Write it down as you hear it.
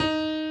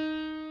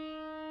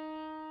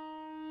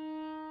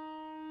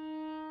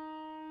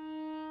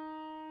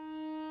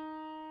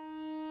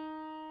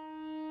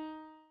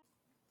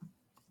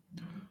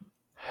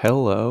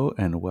Hello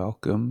and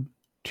welcome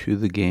to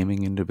the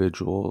gaming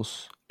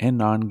individuals and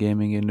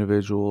non-gaming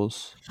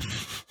individuals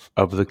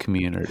of the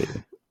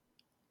community.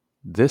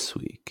 This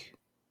week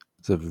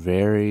is a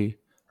very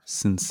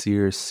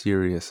sincere,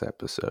 serious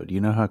episode. You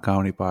know how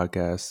comedy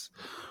podcasts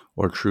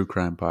or true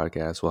crime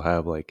podcasts will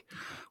have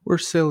we're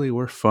silly,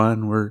 we're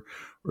fun, we're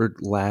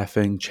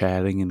laughing,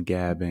 chatting, and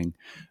gabbing,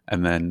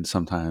 and then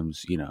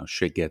sometimes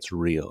shit gets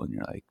real, and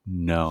you're like,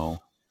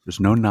 no,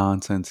 there's no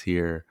nonsense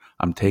here.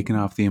 I'm taking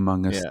off the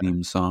Among Us Yeah.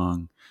 theme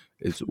song.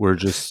 We're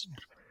just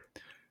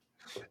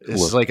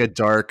It's like a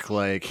dark,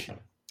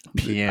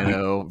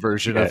 piano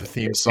version yeah, of a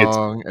theme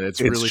song, and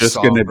it's really just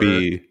gonna somber.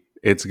 be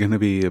it's gonna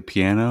be a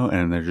piano,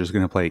 and they're just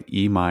gonna play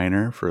E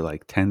minor for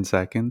like 10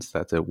 seconds.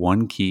 That's at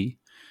one key,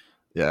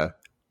 Yeah,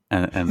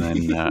 and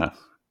then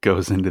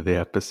goes into the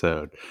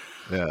episode.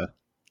 yeah.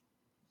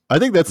 I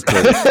think that's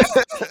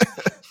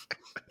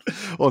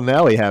well.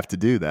 Now we have to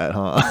do that,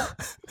 huh?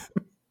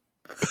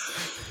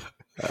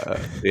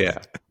 Yeah.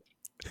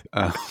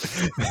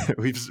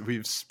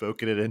 We've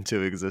spoken it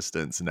into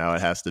existence. Now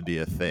it has to be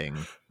a thing.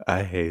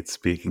 I hate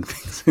speaking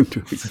things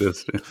into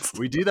existence.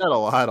 We do that a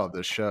lot on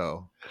the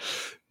show.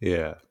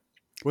 Yeah.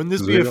 Wouldn't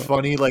this be a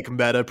funny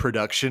meta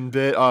production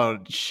bit? Oh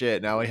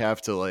shit! Now we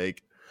have to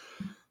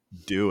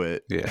do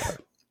it. Yeah.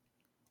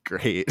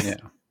 Great.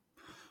 Yeah.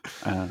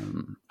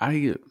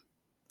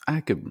 I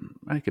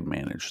could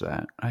manage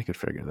that. I could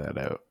figure that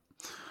out.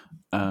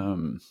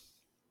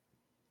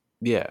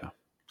 Yeah.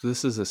 So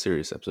this is a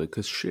serious episode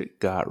because shit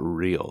got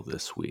real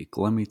this week.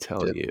 Let me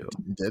tell you.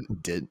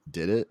 Did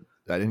it?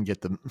 I didn't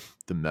get the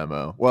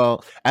memo.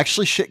 Well,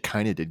 actually, shit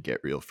kind of did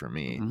get real for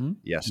me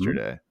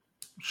yesterday.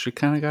 Shit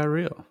kind of got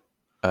real.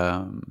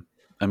 I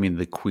mean,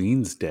 the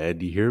Queen's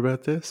dead. You hear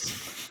about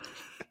this?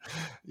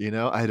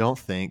 I don't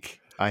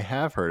think I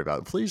have heard about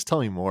it. Please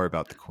tell me more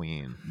about the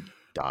Queen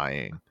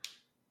dying.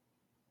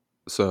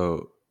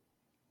 So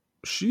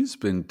she's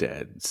been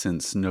dead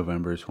since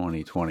November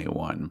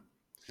 2021.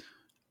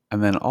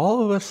 And then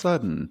all of a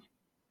sudden,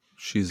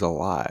 she's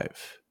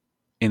alive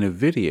in a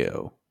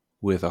video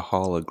with a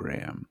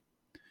hologram.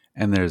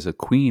 And there's a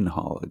Queen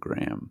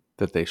hologram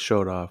that they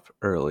showed off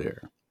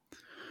earlier.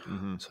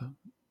 Mm-hmm.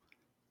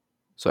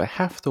 So I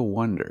have to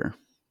wonder,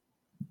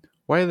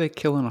 why are they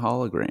killing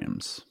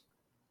holograms?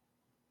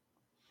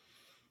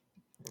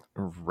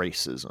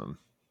 Racism.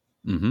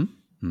 Mm-hmm.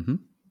 Mm-hmm.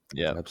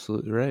 Yeah.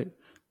 Absolutely right.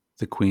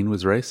 The Queen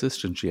was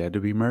racist and she had to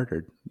be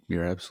murdered.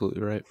 You're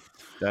absolutely right.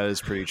 That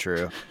is pretty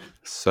true.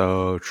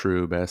 So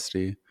true,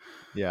 bestie.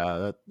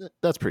 Yeah,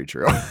 that's pretty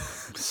true.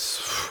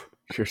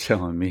 You're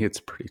telling me it's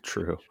pretty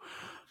true.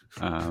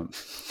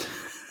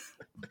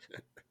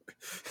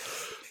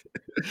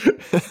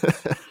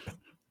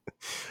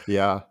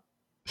 Yeah.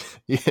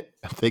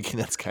 I'm thinking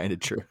that's kind of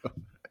true.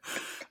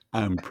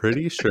 I'm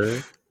pretty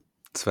sure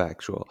it's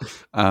factual.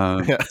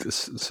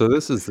 So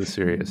this is the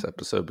serious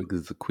episode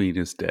because the Queen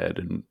is dead,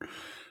 and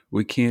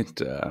we can't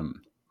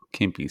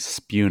be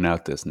spewing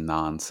out this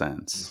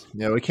nonsense.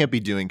 Yeah, we can't be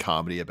doing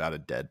comedy about a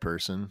dead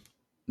person.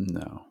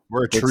 No,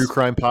 we're a true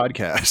crime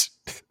podcast.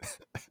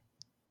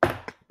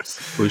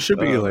 We should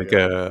be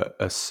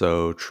a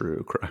so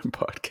true crime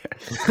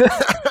podcast.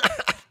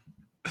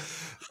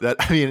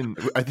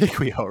 I think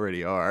we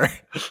already are.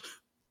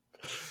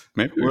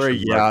 Maybe we're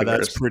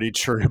that's pretty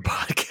true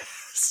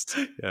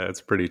podcast. Yeah, it's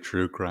pretty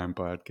true crime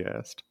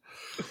podcast.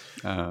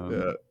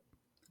 Yeah.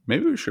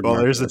 Maybe we should. Well,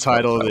 there's the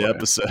title of the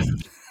episode.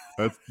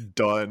 That's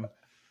done.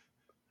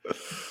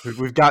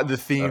 We've got the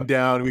theme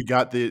down. We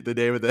got the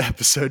name of the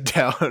episode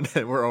down,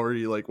 and we're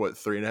already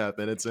 3.5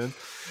 minutes in.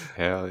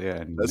 Hell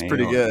yeah, that's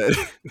pretty good.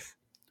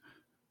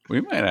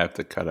 We might have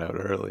to cut out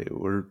early.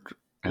 What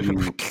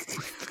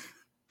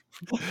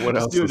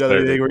else? Do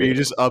another thing where you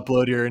just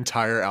upload your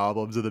entire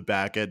album to the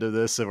back end of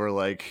this, and we're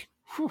like,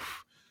 whoop.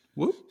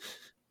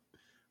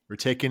 We're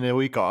taking a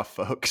week off,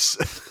 folks.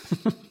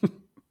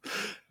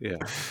 Yeah.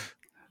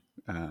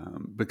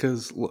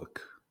 Because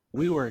look,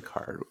 we work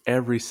hard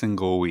every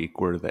single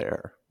week. We're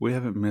there. We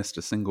haven't missed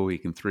a single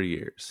week in 3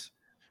 years.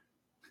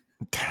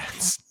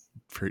 That's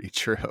pretty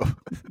true.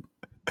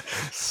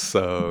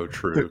 So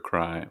true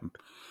crime.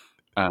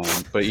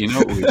 But you know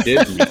what we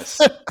did miss?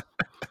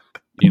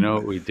 You know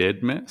what we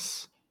did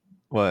miss?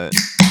 What?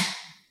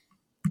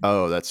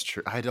 Oh, that's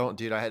true. I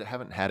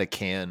haven't had a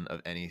can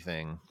of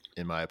anything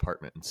in my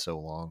apartment in so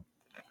long.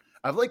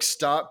 I've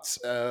stopped.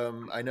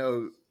 I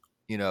know,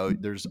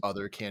 there's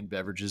other canned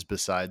beverages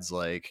besides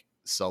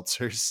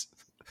seltzers,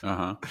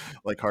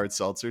 like hard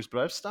seltzers,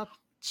 but I've stopped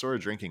sort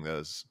of drinking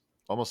those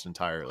almost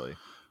entirely.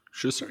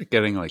 Should start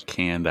getting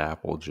canned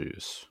apple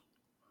juice.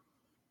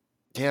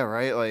 Yeah,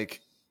 right.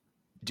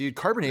 Dude,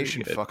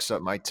 carbonation fucks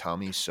up my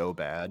tummy so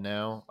bad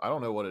now. I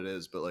don't know what it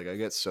is, but I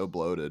get so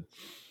bloated.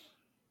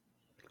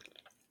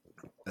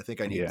 I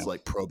think I need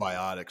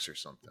probiotics or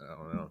something. I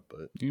don't know,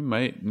 but you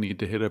might need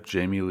to hit up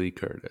Jamie Lee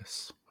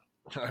Curtis.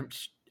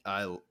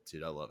 I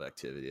love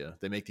Activia.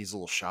 They make these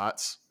little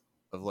shots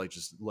of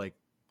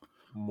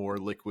more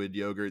liquid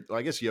yogurt. Well,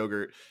 I guess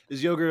yogurt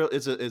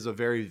is a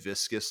very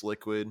viscous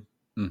liquid.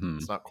 Mm-hmm.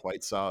 It's not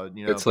quite solid.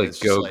 It's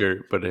like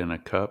yogurt, but in a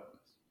cup.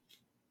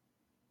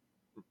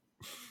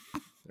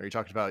 Are you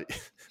talking about?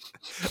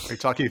 Are you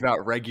talking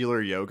about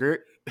regular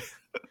yogurt?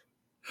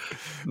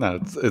 No,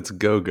 it's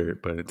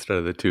Go-Gurt, but instead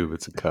of the tube,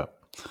 it's a cup.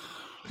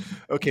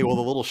 Okay, well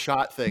the little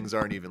shot things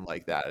aren't even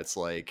like that. It's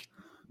like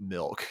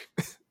milk,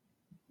 Oh,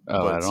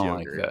 but I it's don't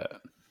like yogurt.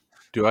 that.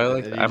 Do I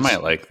like And that? you I might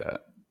just like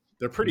that.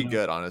 they're pretty You know?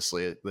 good,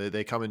 honestly.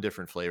 They come in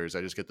different flavors.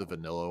 I just get the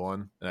vanilla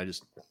one, and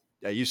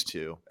I used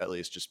to at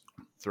least just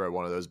throw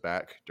one of those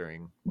back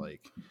during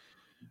like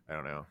I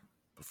don't know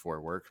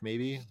before work,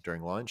 maybe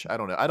during lunch. I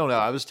don't know. I don't know.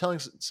 I was telling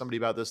somebody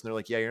about this, and they're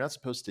like, "Yeah, you're not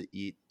supposed to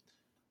eat.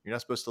 You're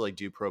not supposed to like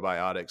do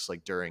probiotics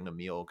like during a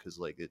meal because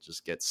like it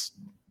just gets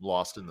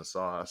lost in the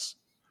sauce."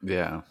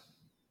 Yeah,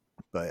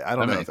 But I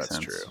don't that know if makes that's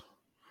true. sense.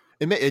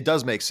 It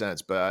does make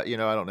sense, but I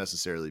don't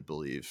necessarily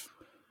believe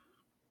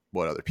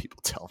what other people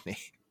tell me.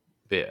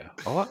 Yeah,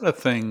 a lot of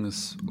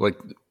things like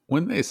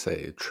when they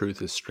say truth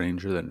is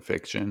stranger than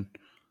fiction,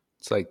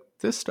 it's like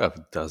this stuff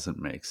doesn't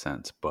make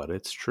sense, but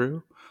it's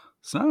true.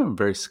 So now I'm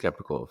very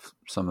skeptical if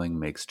something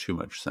makes too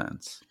much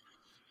sense.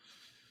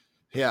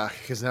 Yeah,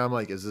 because now I'm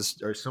like,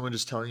 are someone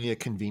just telling me a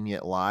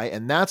convenient lie?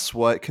 And that's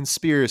what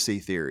conspiracy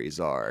theories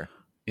are.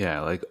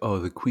 Yeah, like, oh,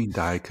 the queen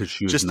died because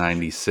she was Just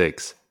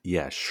 96.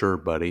 Yeah, sure,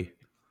 buddy.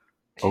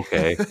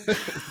 Okay.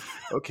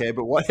 okay,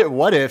 but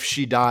what if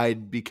she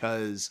died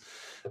because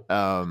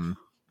um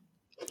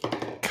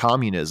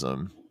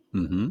communism?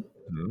 Mm-hmm.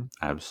 Hmm.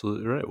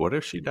 Absolutely right. What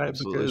if she died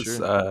Absolutely because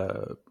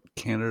true.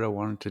 Canada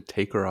wanted to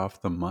take her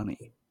off the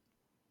money?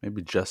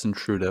 Maybe Justin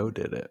Trudeau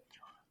did it.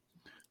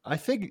 I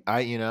think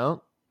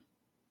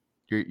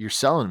you're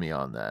selling me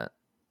on that.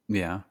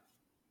 Yeah.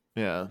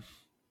 Yeah.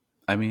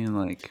 I mean,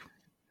 like,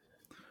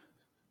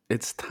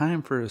 it's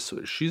time for us.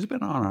 She's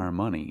been on our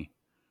money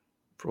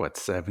for what,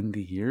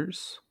 70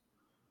 years?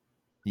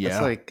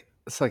 Yeah.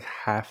 It's like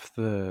half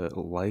the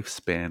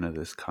lifespan of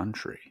this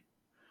country.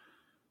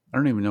 I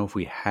don't even know if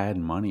we had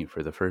money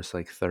for the first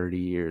like 30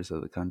 years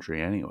of the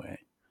country anyway.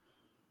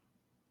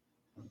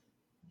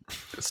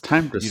 It's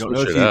time to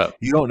switch it up.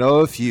 You don't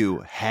know if you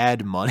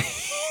had money.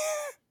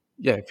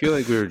 Yeah, I feel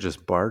like we were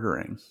just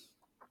bartering.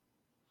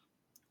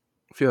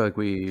 I feel like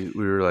we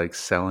were like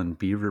selling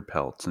beaver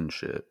pelts and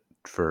shit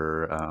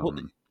for Well,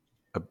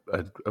 a,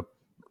 a, a,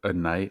 a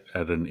night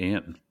at an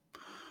inn.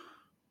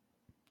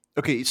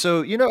 okay,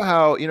 so you know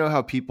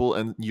how people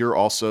and you're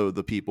also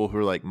the people who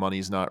are like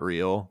money's not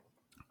real,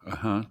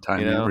 Uh-huh. you Time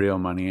ain't know? real,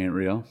 money ain't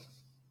real.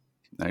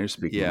 Now you're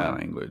speaking my Yeah.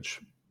 language.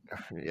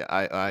 Yeah,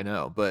 I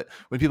know. But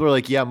when people are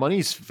like, "Yeah,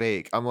 money's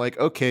fake." I'm like,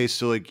 "Okay,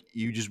 so like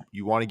you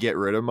want to get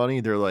rid of money?"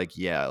 They're like,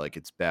 "Yeah, like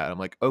it's bad." I'm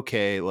like,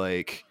 "Okay,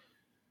 like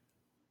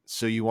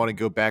so you want to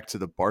go back to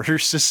the barter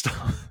system?"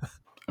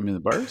 I mean,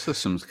 the barter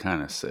system's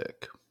kind of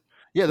sick.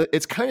 Yeah,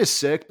 it's kind of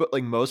sick, but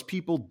like most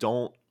people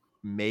don't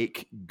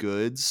make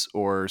goods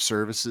or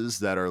services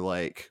that are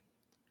like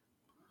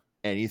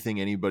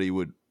anything anybody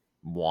would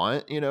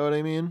want, you know what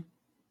I mean?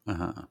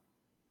 Uh-huh.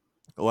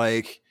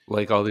 Like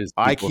Like all these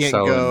I people can't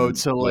go selling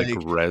to like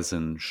like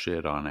resin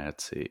shit on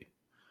Etsy.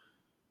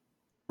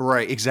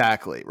 right,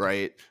 exactly,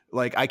 right?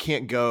 Like I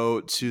can't go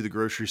to the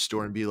grocery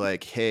store and be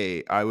like,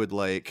 "Hey, I would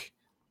like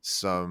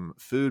some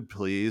food,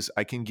 please."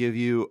 I can give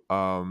you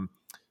an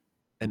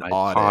My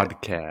audit.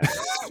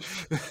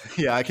 podcast.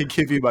 Yeah, I can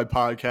give you my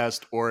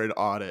podcast or an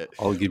audit.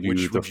 I'll give you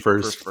Which the would you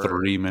first prefer?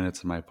 3 minutes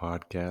of my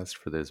podcast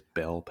for this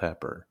bell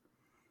pepper.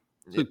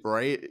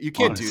 Right? You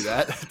can't do Honestly.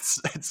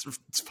 that.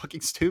 It's fucking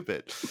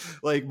stupid.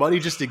 Like money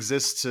just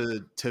exists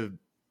to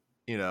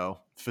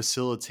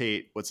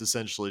facilitate what's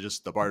essentially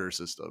just the barter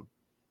system,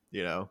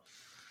 you know?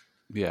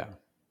 Yeah.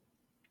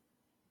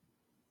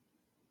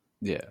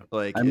 Yeah.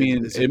 Like I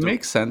mean, is it it the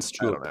makes sense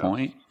I to a don't know.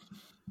 point.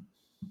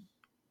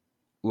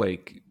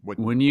 Like What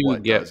when you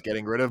what get does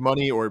getting rid of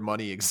money or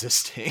money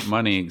existing?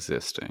 money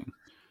existing,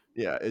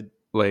 Yeah, it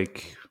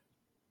like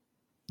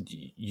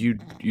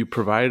you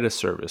provide a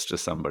service to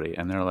somebody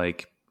and they're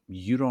like,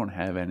 you don't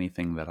have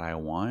anything that I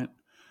want,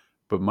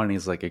 but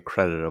money's like a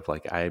credit of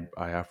like I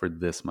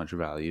offered this much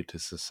value to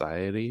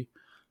society.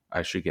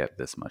 I should get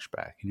this much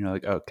back. And you're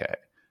like, okay,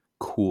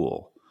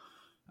 cool.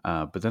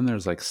 But then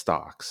there's like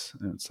stocks,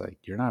 and it's like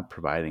you're not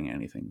providing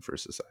anything for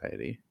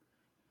society.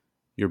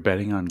 You're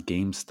betting on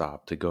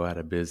GameStop to go out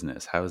of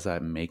business. How is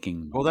that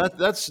making well money?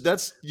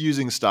 that's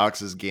using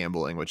stocks as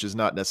gambling, which is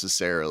not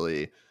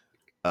necessarily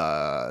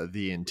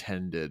the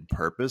intended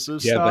purpose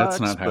of Yeah, that's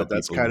stocks, not how but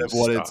that's people kind of use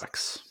what it's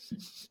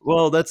stocks.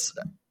 well, that's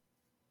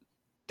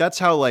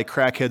how like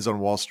crackheads on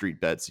Wall Street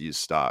bets use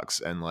stocks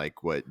and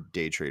like what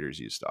day traders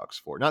use stocks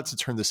for. Not to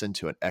turn this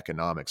into an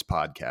economics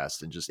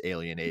podcast and just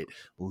alienate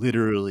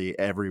literally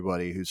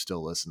everybody who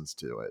still listens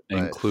to it. But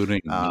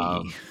Including me.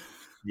 um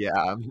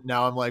yeah,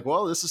 now I'm like,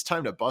 well, this is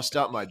time to bust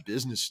out my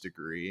business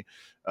degree.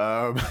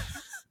 Um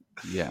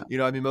Yeah.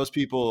 I mean most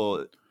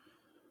people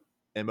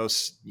and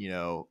most,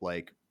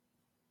 like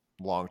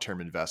long-term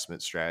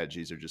investment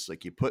strategies are just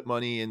like you put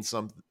money in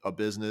a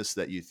business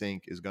that you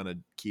think is going to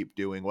keep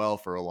doing well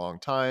for a long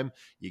time,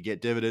 you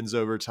get dividends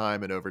over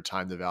time, and over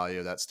time the value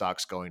of that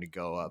stock's going to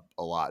go up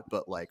a lot,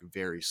 but like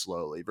very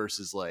slowly,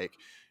 versus like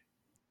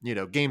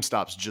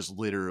GameStop's just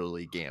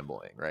literally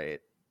gambling, right?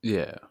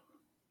 Yeah.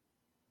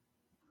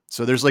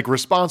 So there's like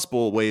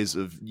responsible ways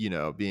of, you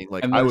know, being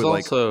like, And I there's would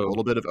like a also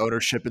little bit of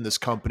ownership in this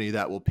company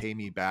that will pay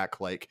me back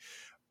like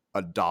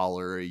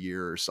 $1 a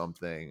year or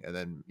something. And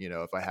then, you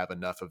know, if I have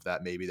enough of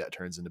that, maybe that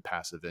turns into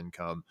passive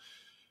income.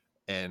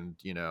 And,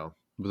 you know,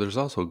 but there's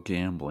also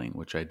gambling,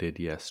 which I did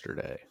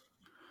yesterday.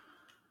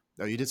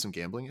 oh, you did some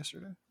gambling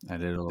yesterday? I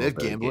did a They little have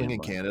bit of gambling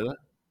in gambling. Canada?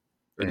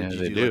 Or did Yeah, you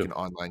they do like do. an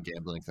online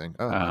gambling thing?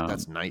 Oh,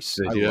 that's nice.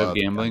 They do have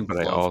gambling, but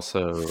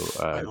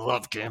I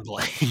love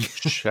gambling.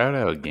 shout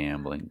out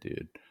gambling,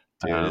 dude.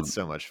 Dude, it's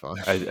so much fun.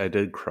 I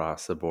did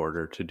cross the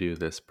border to do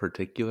this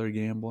particular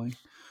gambling.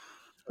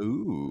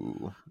 Ooh,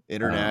 Um,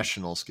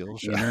 international skill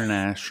shot.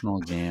 international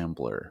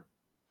gambler.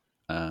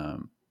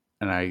 And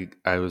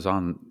I was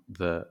on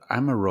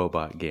I'm a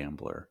robot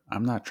gambler.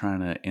 I'm not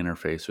trying to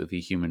interface with a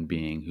human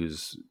being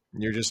who's,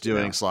 You're just you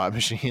doing know, slot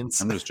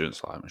machines. I'm just doing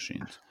slot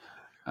machines.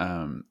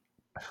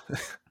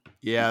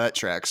 Yeah, that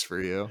tracks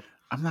for you.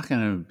 I'm not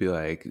going to be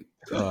like,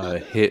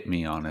 hit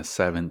me on a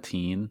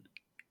 17.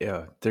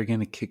 Yeah, they're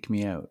going to kick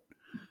me out.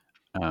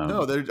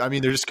 No, they're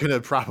just gonna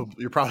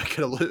you're probably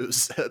gonna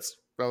lose. That's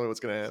probably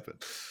what's gonna happen.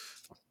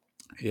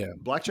 Yeah.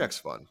 Blackjack's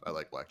fun. I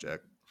like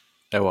blackjack.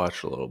 I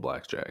watched a little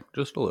blackjack,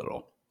 just a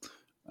little.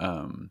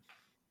 But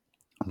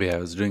yeah, I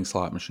was doing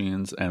slot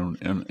machines, and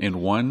in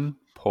one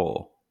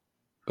pull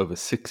of a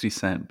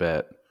 60-cent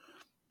bet,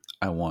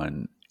 I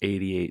won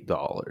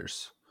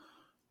 $88.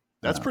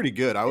 That's pretty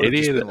good. I would have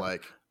just been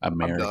like,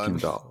 American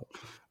dollar.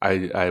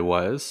 I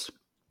was,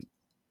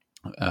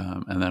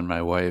 and then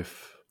my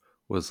wife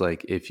was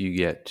like, "If you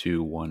get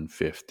to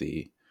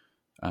 150,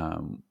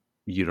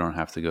 you don't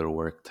have to go to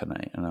work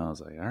tonight." And I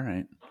was like, "All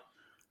right,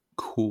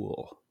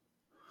 cool."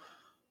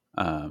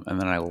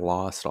 And then I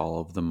lost all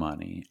of the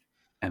money,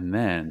 and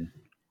then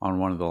on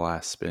one of the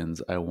last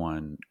spins, I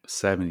won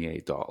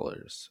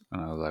 $78,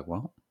 and I was like,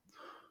 "Well,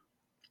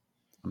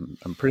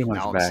 I'm pretty much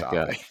now I'm back up.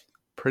 stopping.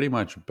 Pretty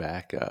much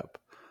back up.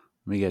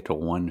 Let me get to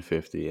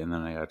 150, and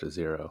then I got to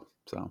 0.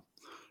 So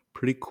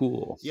pretty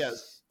cool." Yeah.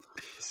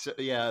 So,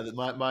 yeah.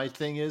 My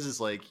thing is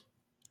like,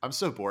 I'm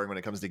so boring when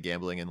it comes to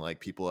gambling, and like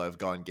people I've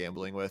gone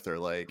gambling with are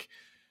like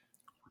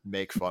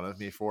make fun of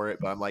me for it.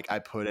 But I'm like, I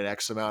put an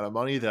X amount of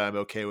money that I'm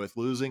okay with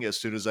losing. As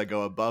soon as I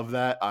go above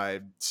that,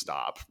 I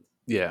stop.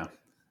 Yeah,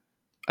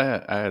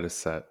 I had a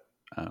set.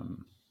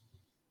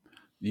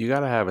 You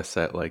got to have a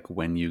set like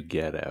when you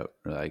get out.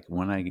 Like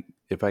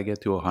if I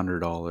get to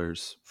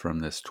 $100 from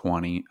this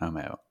 20, I'm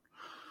out.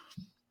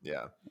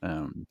 Yeah.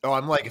 Oh,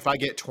 I'm like, if I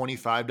get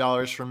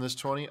 $25 from this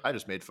 20, I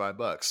just made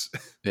 $5.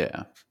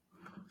 Yeah.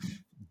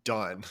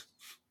 Done.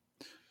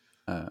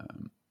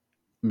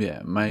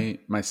 Yeah.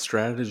 My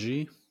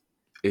strategy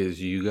is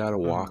you got to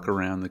walk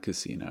around the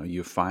casino.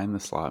 You find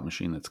the slot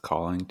machine that's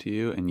calling to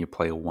you, and you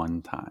play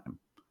one time.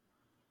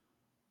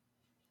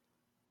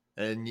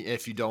 And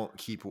if you don't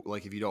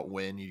if you don't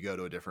win, you go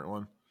to a different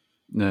one.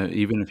 No,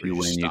 even if Or you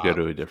you just win, you go stop.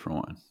 to a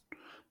different one.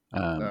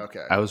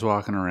 Okay. I was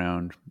walking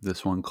around.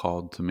 This one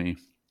called to me.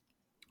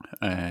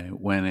 I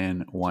went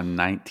in, won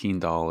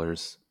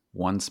 $19.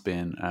 One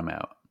spin, I'm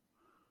out.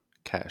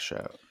 Cash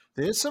out.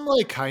 There's some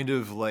like kind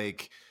of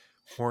like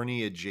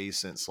horny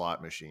adjacent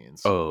slot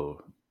machines,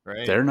 Oh,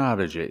 right? they're not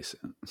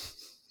adjacent.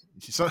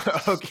 So,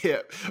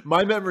 okay,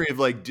 my memory of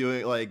like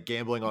doing like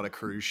gambling on a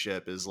cruise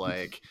ship is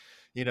like,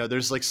 you know,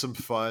 there's like some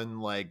fun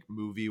like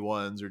movie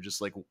ones or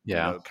just like, you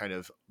Yeah. know, kind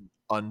of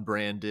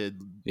unbranded,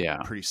 Yeah.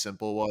 pretty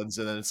simple ones,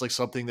 and then it's like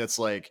something that's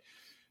like,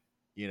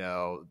 you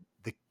know,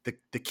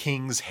 the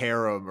king's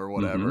harem or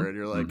whatever, and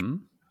you're like,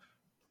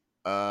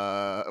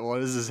 what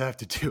does this have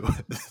to do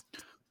with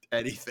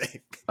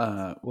anything?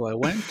 Well, I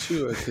went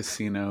to a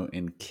casino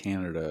in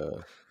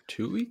Canada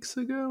 2 weeks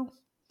ago.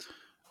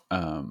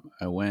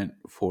 I went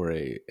for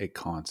a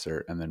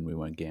concert, and then we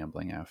went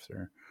gambling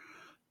after.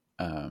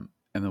 And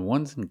the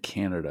ones in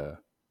Canada,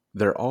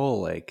 they're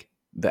all like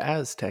the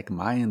Aztec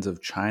Mayans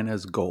of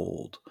China's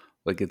gold.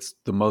 Like, it's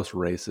the most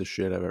racist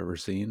shit I've ever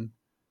seen.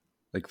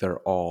 Like,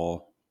 they're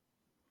all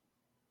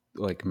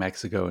like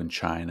Mexico and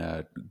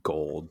China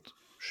gold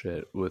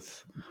shit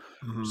with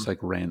just like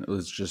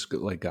it's just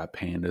like got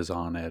pandas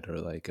on it, or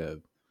like a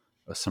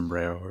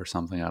sombrero or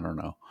something. I don't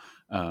know.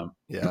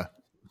 Yeah,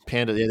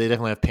 panda. Yeah, they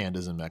definitely have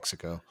pandas in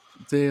Mexico.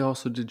 They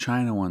also did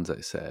China ones,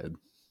 I said.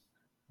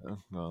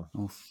 No,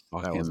 Oh,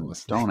 I fucking wasn't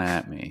listening. don't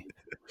at me.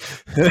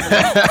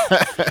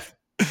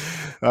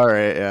 All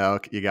right, yeah,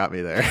 you got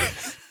me there.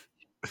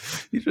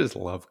 You just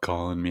love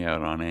calling me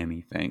out on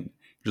anything.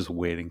 You're just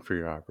waiting for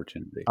your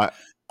opportunity.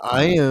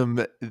 I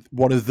am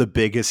one of the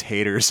biggest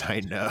haters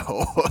I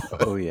know.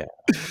 Oh yeah,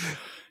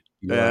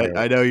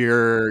 I know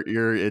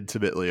you're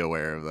intimately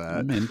aware of that.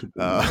 I'm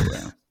intimately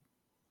aware.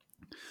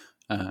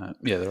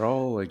 Yeah, they're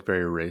all like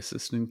very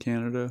racist in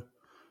Canada.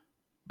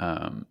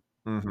 And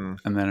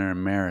then in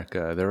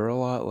America, there are a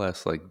lot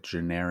less like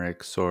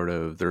generic sort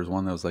of. There's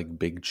one that was like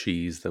Big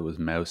Cheese that was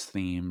mouse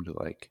themed,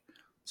 like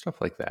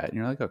stuff like that. And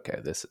you're like, okay,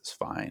 this is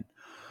fine.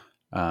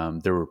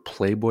 There were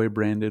Playboy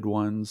branded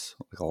ones,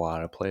 like a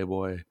lot of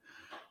Playboy,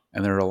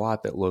 and there were a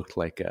lot that looked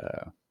like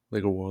a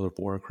World of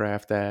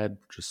Warcraft ad,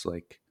 just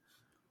like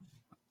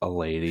a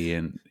lady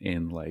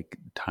in like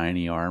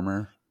tiny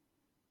armor.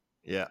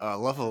 Yeah,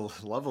 love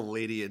a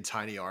lady in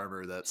tiny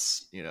armor.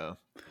 That's Yeah,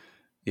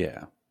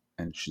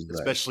 and she's like,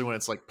 especially when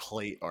it's like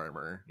plate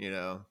armor.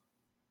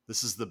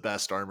 This is the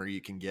best armor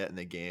you can get in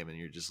the game, and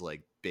you're just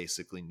like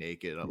basically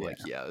naked. I'm like,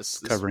 yeah, it's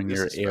this covering this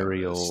your is feminist.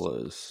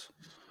 areolas.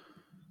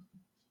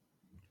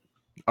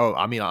 Oh,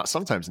 I mean,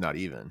 sometimes not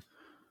even.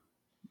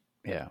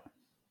 Yeah.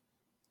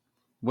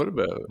 What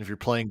about If you're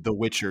playing The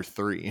Witcher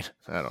 3,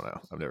 I don't know.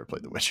 I've never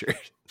played The Witcher.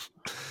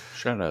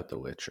 shout out The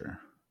Witcher?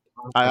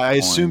 I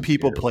assume Coin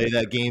people here, play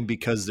Witcher. that game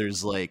because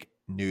there's like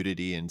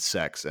nudity and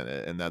sex in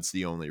it, and that's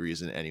the only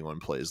reason anyone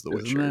plays The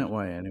Isn't Witcher that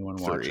why anyone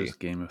 3. watches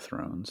Game of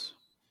Thrones?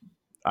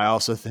 I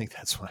also think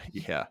that's why,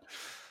 yeah.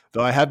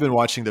 Though I have been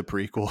watching the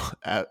prequel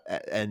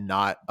and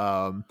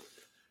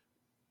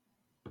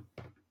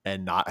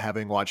not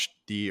having watched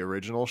the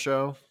original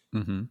show.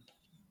 Mm-hmm.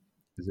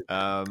 Is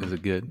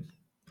it good?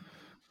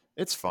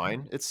 It's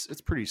fine.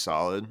 It's pretty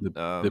solid.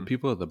 The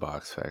people at the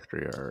Box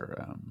Factory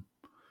are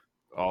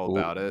all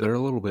about it. They're a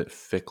little bit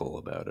fickle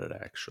about it,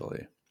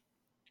 actually.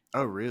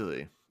 Oh,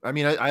 really? I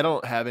mean, I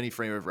don't have any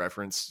frame of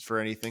reference for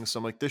anything, so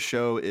I'm like, this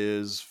show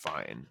is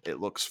fine.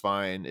 It looks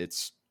fine.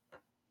 It's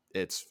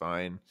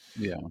fine.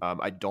 Yeah.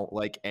 I don't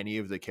like any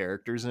of the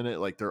characters in it.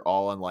 Like, they're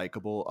all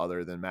unlikable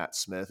other than Matt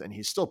Smith, and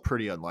he's still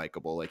pretty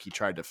unlikable. Like, he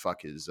tried to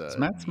fuck his Is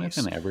Matt Smith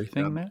in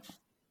everything now?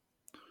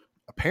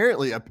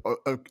 Apparently,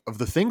 of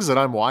the things that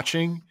I'm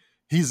watching,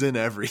 he's in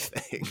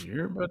everything.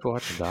 You're about to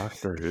watch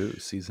Doctor Who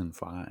season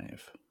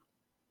 5.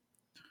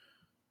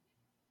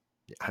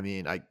 I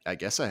mean, I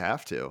guess I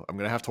have to. I'm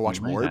gonna have to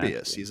watch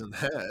Morbius. He's in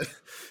that.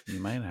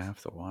 You might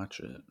have to watch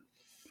it.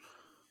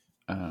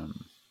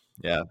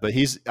 Yeah, but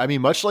I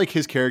mean, much like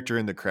his character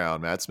in The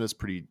Crown, Matt Smith's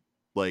pretty,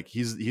 like,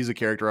 he's a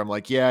character I'm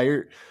like, yeah,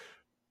 you're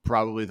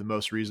probably the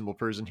most reasonable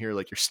person here.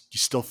 Like, you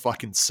still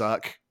fucking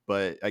suck,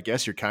 but I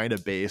guess you're kind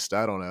of based.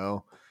 I don't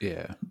know.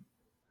 Yeah.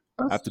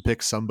 I have to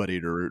pick somebody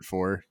to root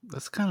for.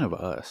 That's kind of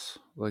us.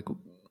 Like,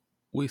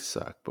 we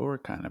suck, but we're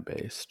kind of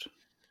based.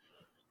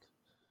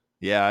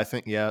 Yeah, I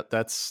think,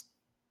 that's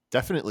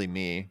definitely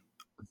me.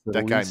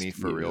 That guy me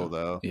for real,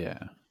 though. Yeah.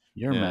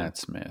 You're Matt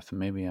Smith.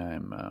 Maybe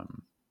I'm...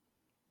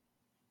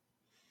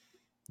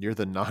 You're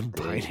the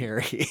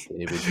non-binary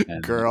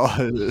girl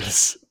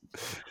who's...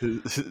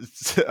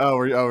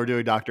 we're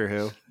doing Doctor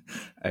Who.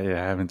 I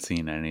haven't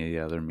seen any of the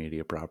other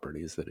media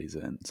properties that he's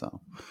in,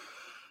 so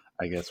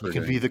I guess we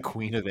can be the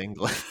Queen of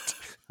England.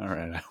 All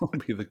right, I will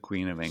be the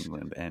Queen of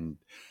England and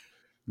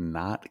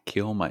not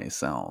kill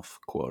myself,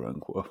 quote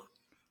unquote.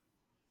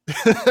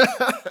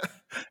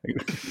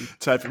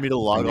 Time for me to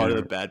log on to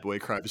the Bad Boy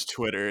Crimes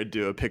Twitter and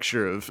do a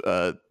picture of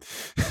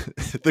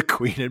the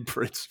Queen and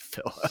Prince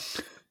Philip.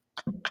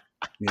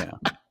 Yeah,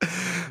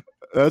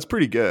 that's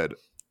pretty good.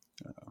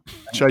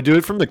 Should I do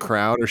it from The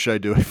Crown or should I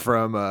do it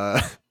from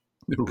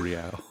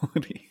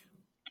reality?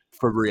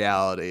 From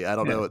reality, I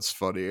don't know what's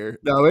funnier.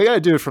 No, we gotta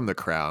do it from The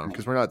Crown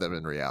because we're not them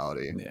in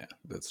reality. Yeah,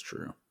 that's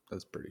true.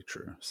 That's pretty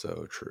true.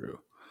 So true.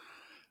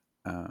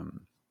 I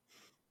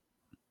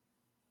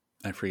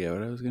forget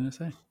what I was gonna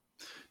say.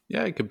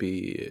 Yeah, I could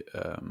be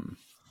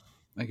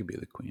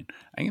the Queen.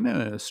 I'm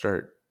gonna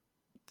start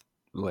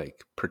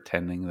like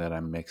pretending that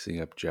I'm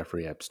mixing up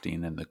Jeffrey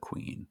Epstein and the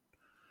Queen.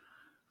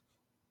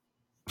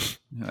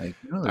 Like,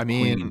 I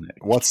mean,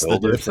 what's the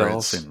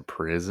difference in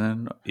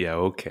prison? Yeah,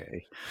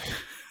 okay.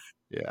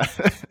 Yeah,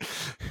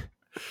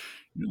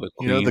 the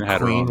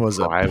Queen was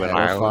a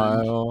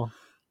pedophile.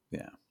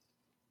 Yeah.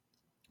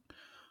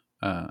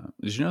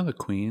 Did you know the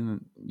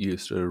Queen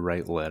used to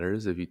write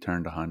letters if you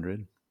turned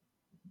 100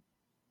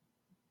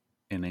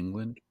 in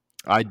England?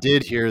 I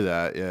did hear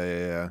that.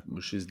 Yeah.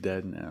 Well, she's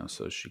dead now,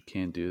 so she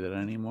can't do that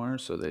anymore.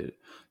 So they're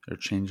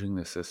changing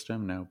the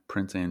system now.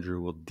 Prince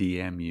Andrew will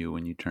DM you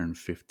when you turn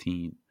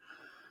 15.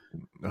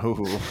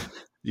 Oh,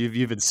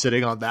 you've been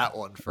sitting on that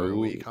one for a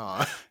week,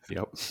 huh?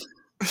 Yep.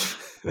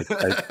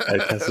 I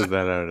tested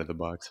that out at the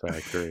Box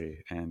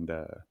Factory and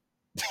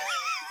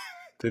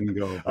didn't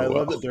go. I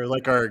love that they're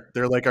like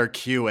our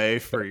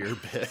QA for your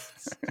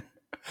bits.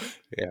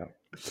 Yeah.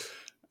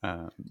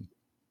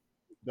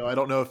 No, I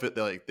don't know if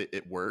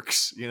it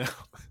works.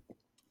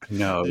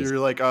 No, you're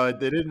like, oh, it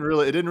didn't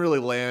really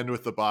land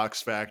with the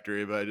Box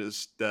Factory, but I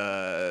just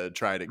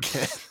tried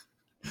again.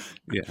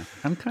 Yeah,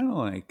 I'm kind of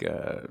like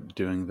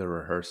doing the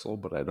rehearsal,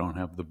 but I don't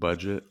have the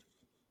budget.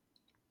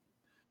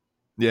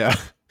 Yeah.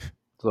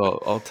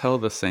 So I'll tell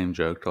the same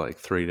joke to like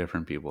 3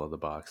 different people at the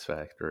Box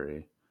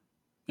Factory.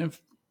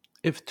 If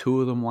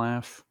 2 of them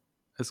laugh,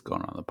 it's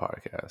going on the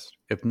podcast.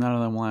 If none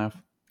of them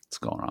laugh, it's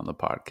going on the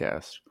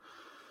podcast.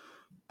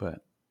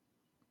 But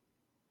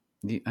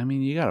I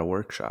mean, you gotta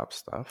workshop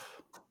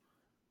stuff.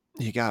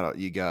 You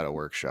gotta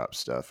workshop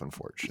stuff.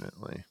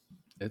 Unfortunately,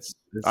 it's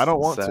I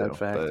don't want sad to.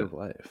 Fact of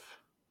life.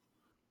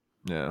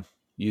 Yeah.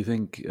 You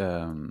think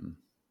and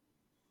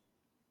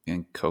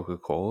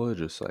Coca-Cola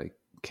just like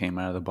came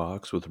out of the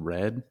box with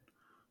red?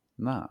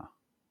 Nah.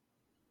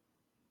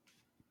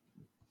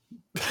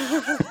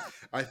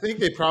 I think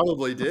they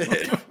probably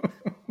did.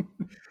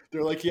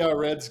 They're like, yeah,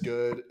 red's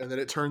good. And then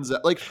it turns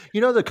out, like,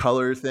 the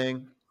color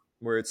thing?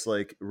 where it's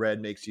like red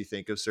makes you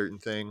think of certain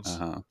things.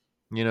 Uh-huh.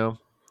 You know,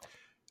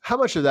 how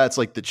much of that's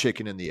like the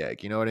chicken and the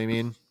egg? You know what I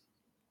mean?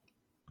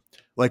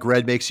 Like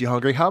red makes you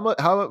hungry. How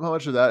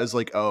much of that is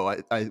like,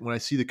 oh, I when I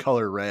see the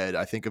color red,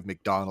 I think of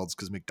McDonald's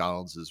because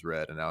McDonald's is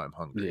red, and now I'm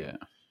hungry. Yeah.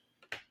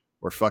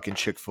 Or fucking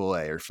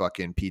Chick-fil-A or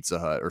fucking Pizza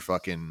Hut or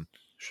fucking,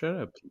 Shut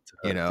up, Pizza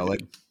Hut, you know, dude.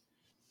 like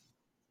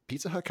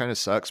Pizza Hut kind of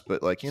sucks,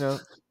 but like, you know,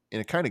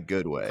 in a kind of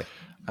good way.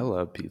 I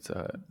love Pizza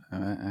Hut.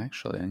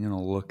 Actually, I'm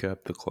gonna look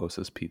up the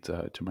closest Pizza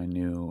Hut to my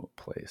new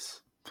place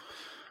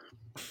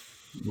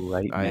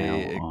right now.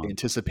 I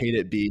anticipate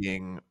it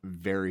being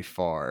very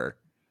far.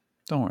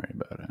 Don't worry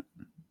about it.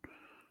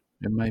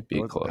 It might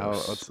be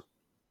close.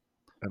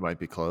 It might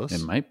be close.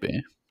 It might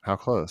be. How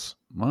close?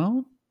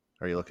 Well,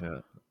 are you looking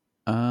at?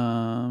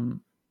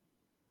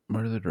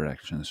 What are the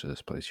directions to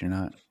this place? You're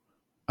not.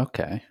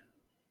 Okay.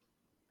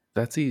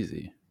 That's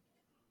easy.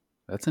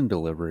 That's in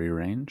delivery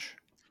range.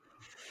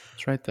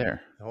 It's right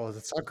there. Oh,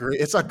 that's not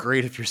great. It's not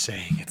great if you're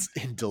saying it's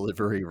in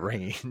delivery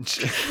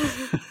range.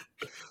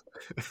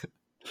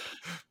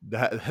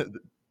 that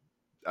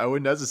I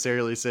wouldn't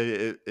necessarily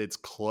say it's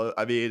close.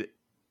 I mean,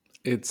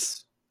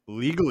 it's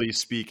legally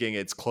speaking,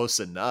 it's close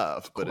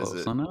enough. But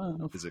close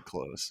enough. Is it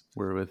close?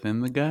 We're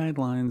within the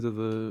guidelines of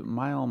the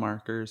mile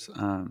markers.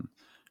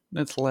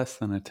 That's less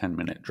than a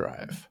 10-minute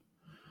drive.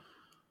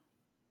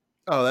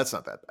 Oh, that's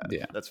not that bad.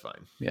 Yeah, that's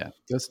fine. Yeah,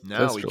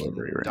 now we can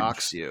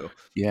dox you.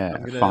 Yeah,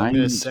 I'm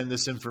gonna send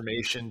this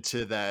information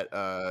to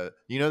that.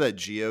 You know that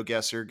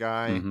GeoGuessr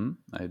guy? Mm-hmm,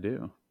 I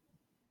do.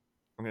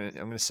 I'm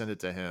gonna send it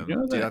to him. You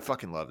know dude, I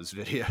fucking love his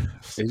video.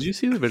 Did you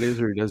see the videos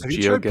where he does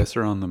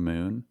GeoGuessr on the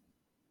moon?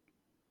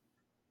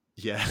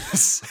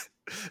 Yes.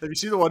 Have you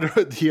seen the one?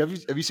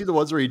 Have you seen the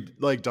ones where he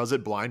like does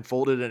it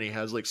blindfolded and he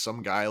has like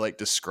some guy like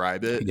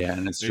describe it? Yeah,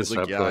 and it's just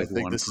like, yeah, I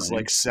think this is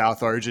like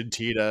South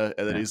Argentina,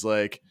 and then he's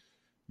like,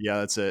 yeah,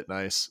 that's it.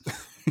 Nice.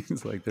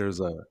 He's like, there's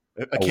a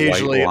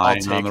occasionally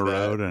white line on the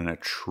road and a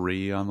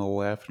tree on the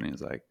left, and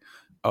he's like,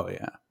 oh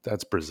yeah,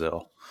 that's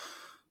Brazil.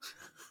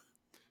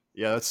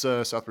 Yeah, that's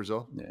South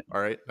Brazil. Yeah.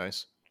 All right,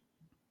 nice.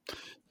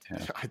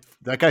 Yeah.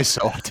 That guy's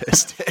so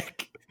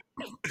autistic.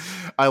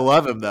 I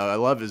love him though. I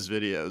love his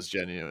videos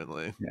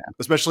genuinely. Yeah.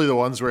 Especially the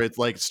ones where it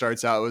like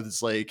starts out with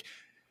it's like,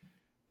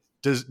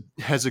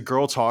 has a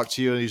girl talked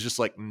to you? And he's just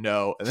like,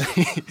 no, and then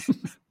he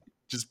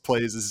just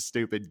plays this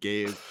stupid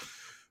game.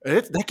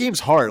 That game's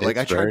hard. Like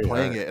I tried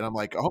playing it, and I'm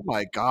like, oh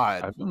my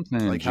god. I've been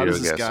playing like, how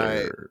does this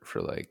guy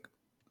for like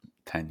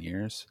 10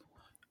 years?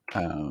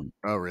 Oh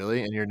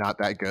really? And you're not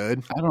that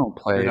good? I don't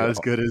play. You're not as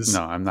good as.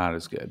 No, I'm not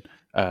as good.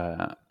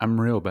 I'm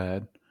real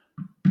bad.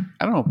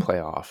 I don't play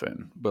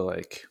often, but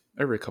like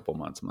every couple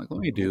months, I'm like, let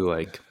me do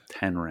like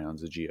 10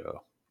 rounds of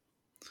Geo.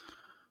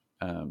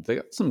 They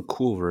got some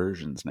cool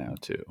versions now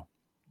too.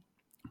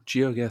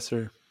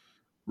 GeoGuessr,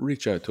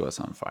 reach out to us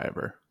on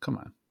Fiverr. Come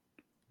on,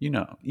 you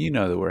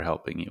know that we're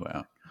helping you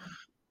out.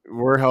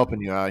 We're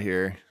helping you out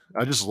here.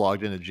 I just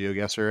logged into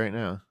GeoGuessr right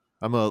now.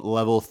 I'm a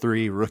level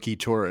 3 rookie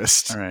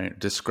tourist. All right,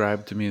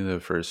 describe to me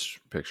the first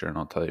picture, and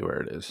I'll tell you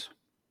where it is.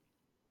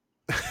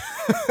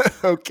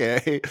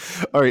 Okay.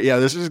 All right. Yeah,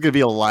 this is gonna be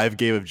a live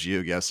game of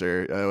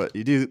GeoGuessr.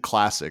 You do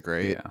classic,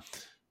 right?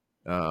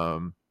 Yeah.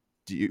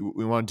 Do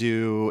we want to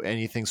do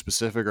anything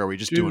specific, or are we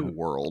just doing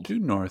world? Do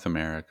North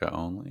America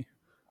only,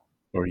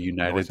 or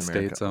United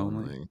States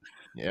only?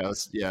 Yeah,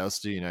 let's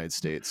do United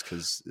States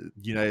because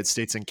United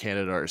States and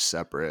Canada are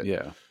separate.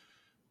 Yeah.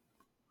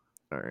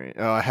 All right.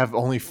 Oh, I have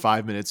only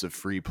 5 minutes of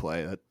free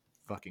play. That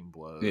fucking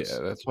blows. Yeah,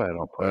 that's why I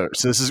don't play.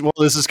 So this is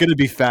going to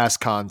be fast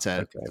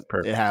content. Okay,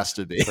 perfect. It has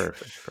to be.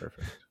 Perfect.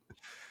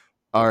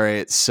 All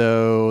right.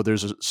 So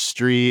there's a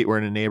street. We're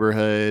in a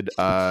neighborhood.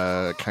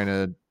 Kind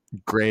of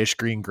grayish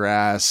green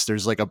grass.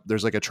 There's like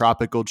a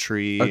tropical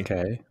tree.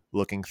 Okay.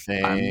 Looking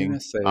thing. I'm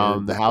gonna say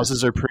the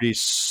houses are pretty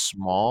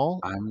small.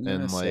 I'm gonna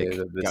and say like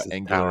that this got is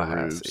angular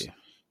Tallahassee. roofs.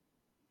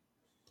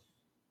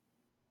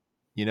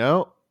 You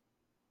know,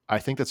 I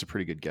think that's a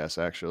pretty good guess,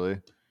 actually.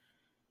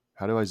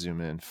 How do I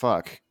zoom in?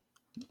 Fuck.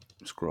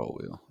 Scroll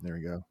wheel. There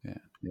we go. Yeah.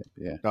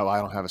 No,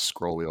 I don't have a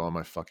scroll wheel on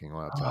my fucking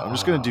laptop. I'm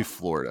just gonna do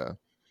Florida.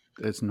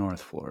 It's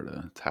North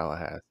Florida,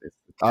 Tallahassee.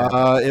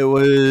 It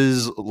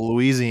was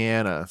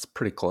Louisiana. It's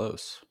pretty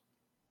close.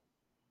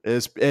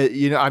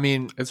 I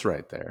mean, it's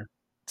right there.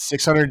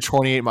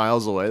 628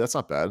 miles away. That's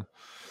not bad.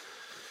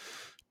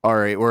 All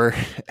right, we're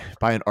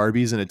buying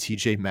Arby's and a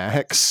TJ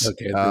Maxx.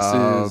 Okay,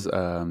 this is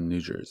New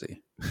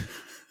Jersey.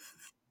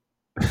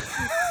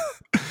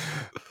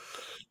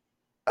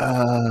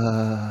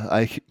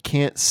 I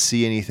can't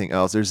see anything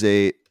else. There's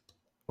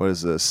what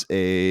is this?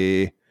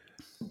 A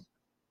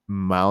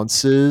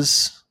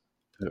Mounces.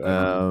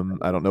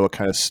 I don't know what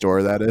kind of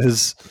store that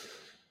is.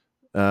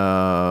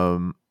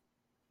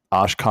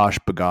 Oshkosh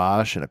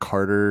Bagosh and a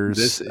Carter's.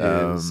 This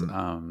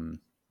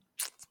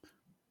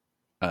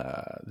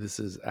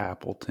is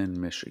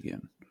Appleton,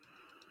 Michigan.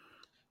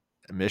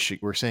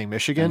 We're saying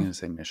Michigan? I'm going to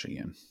say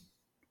Michigan.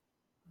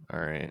 All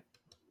right.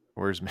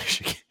 Where's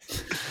Michigan?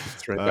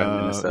 It's right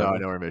by Minnesota. No, I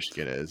know where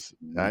Michigan is.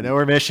 I know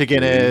where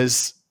Michigan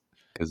is.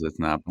 because it's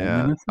not by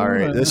Yeah. Minnesota. All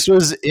right. This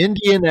was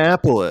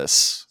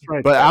Indianapolis, It's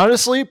right but there.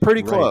 honestly,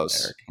 pretty Right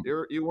close.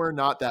 there. You were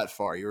not that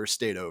far. You were a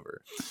state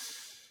over.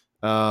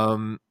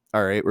 All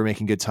right, we're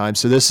making good time.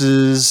 So this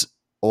is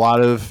a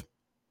lot of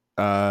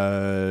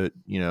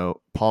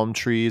palm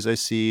trees. I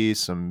see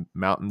some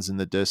mountains in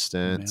the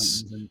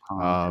distance. Mountains and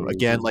palm trees.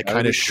 Again, It's like gotta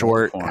kind be of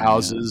short California.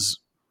 houses.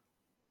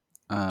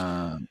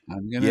 I'm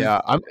gonna Yeah,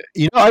 I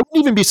wouldn't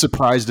even be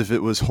surprised if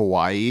it was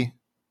Hawaii,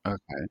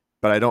 okay.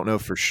 but I don't know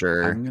for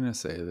sure. I'm gonna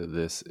say that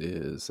this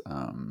is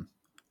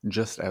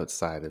just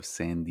outside of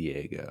San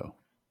Diego.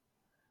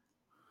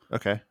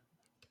 Okay,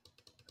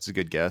 that's a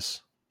good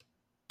guess,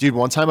 dude.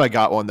 One time I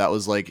got one that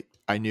was like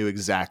I knew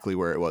exactly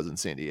where it was in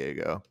San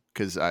Diego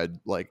because I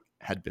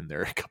had been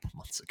there a couple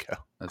months ago.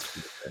 That's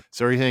pretty good.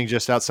 So are you thinking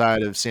just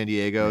outside of San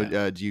Diego?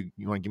 Yeah. Do you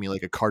want to give me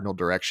like a cardinal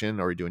direction?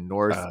 Or are we doing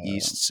north,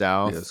 east,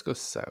 south? Yeah, let's go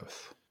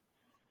south.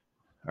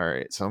 All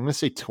right, so I'm gonna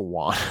say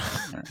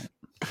Tijuana.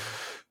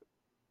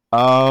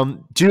 All right.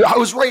 Dude, I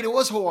was right. It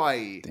was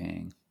Hawaii.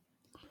 Dang.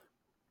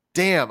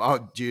 Damn.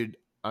 Oh, dude,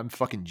 I'm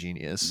fucking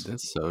genius.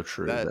 That's so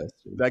true.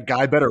 That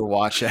guy better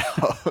watch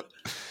out.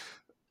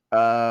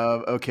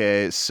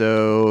 Okay,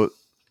 so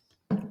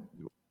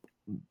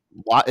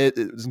it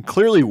was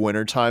clearly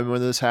wintertime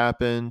when this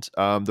happened.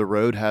 The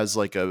road has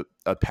like a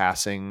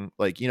passing,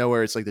 like,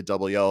 where it's like the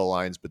double yellow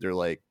lines, but they're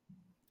like,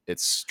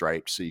 it's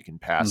striped so you can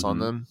pass on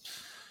them.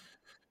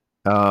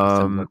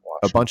 A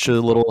bunch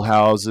of little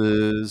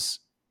houses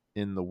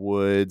in the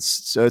woods.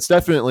 So it's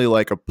definitely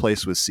like a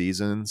place with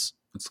seasons.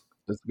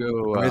 Let's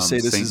go. I'm gonna say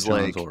this St. is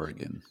John's, like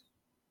Oregon.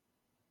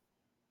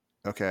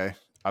 Okay,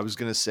 I was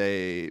gonna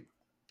say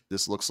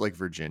this looks like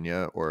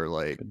Virginia or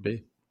like Could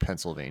be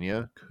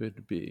Pennsylvania.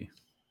 Could be.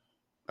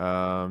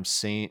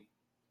 St.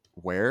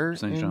 Where?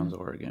 St. John's,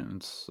 Oregon.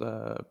 It's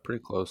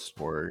pretty close.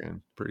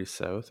 Oregon. Pretty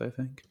south, I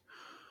think.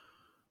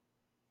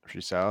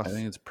 Pretty south. I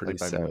think it's pretty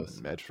like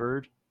south.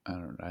 Medford. I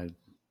don't know.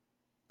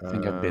 I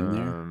think I've been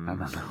there. I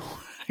don't know.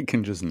 I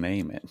can just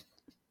name it.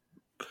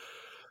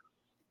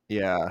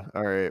 Yeah.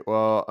 All right.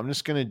 Well, I'm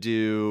just gonna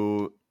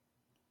do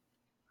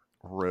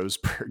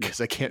Roseburg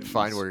because I can't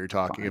find where you're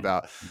talking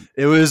about.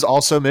 It was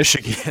also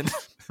Michigan.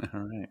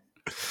 All right.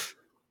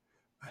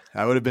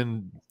 I would have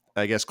been,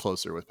 I guess,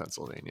 closer with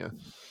Pennsylvania.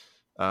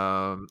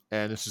 And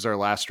this is our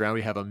last round.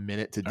 We have a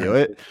minute to do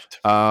it.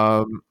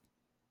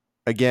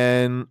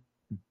 Again,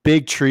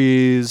 big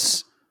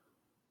trees.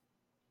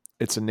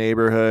 It's a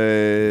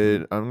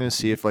neighborhood. I'm going to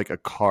see if like a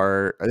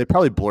car, they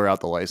probably blur out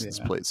the license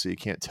plate so you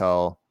can't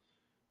tell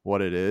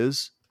what it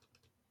is.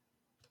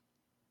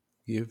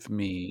 Give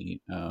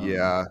me,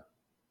 yeah.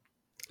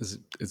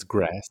 It's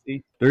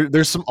grassy.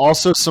 There's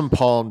some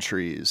palm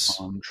trees,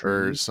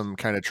 or some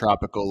kind of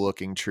tropical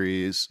looking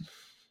trees.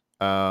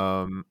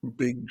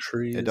 Big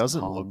trees. It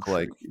doesn't look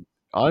like.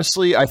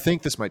 Honestly, I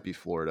think this might be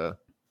Florida.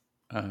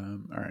 All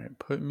right,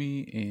 put me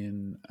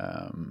in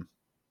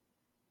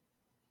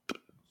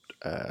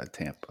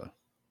Tampa.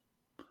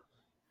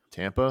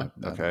 Tampa.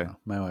 Okay.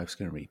 My wife's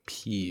gonna be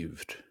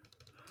peeved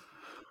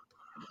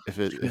if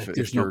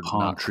there's no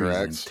palm trees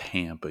in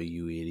Tampa,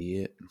 you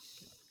idiot.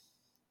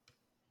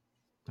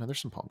 No,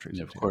 there's some palm trees.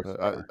 Yeah, of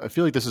course. I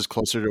feel like this is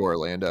closer to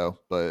Orlando,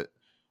 but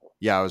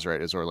yeah, I was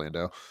right. It's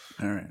Orlando.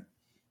 All right.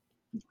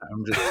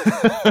 I'm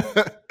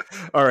just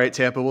all right,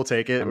 Tampa. We'll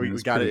take it. We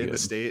got it in the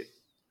state.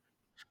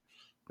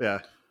 Yeah.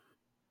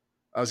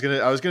 I was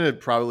gonna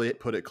probably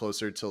put it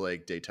closer to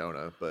like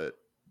Daytona, but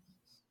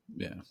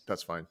yeah,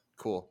 that's fine.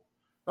 Cool.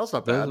 That's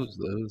not bad.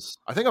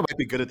 I think I might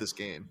be good at this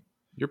game.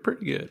 You're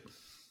pretty good.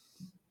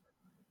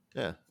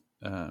 Yeah.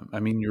 I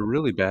mean, you're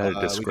really bad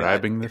at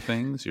describing the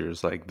things. You're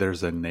just like,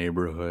 there's a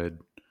neighborhood.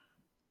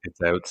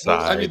 It's outside.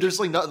 Well, I mean, there's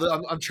like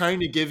I'm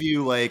trying to give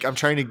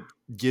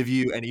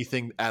you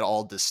anything at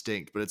all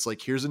distinct, but it's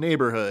like, here's a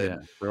neighborhood.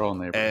 Yeah, they're all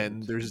neighborhoods.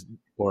 And there's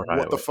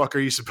what the fuck are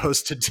you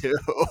supposed to do?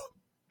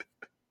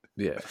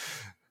 Yeah.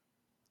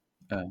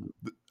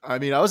 I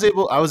mean, I was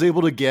able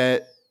to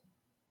get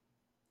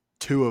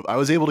I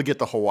was able to get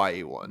the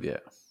Hawaii one. Yeah.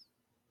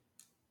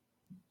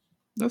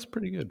 That's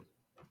pretty good.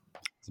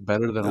 It's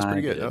better than That's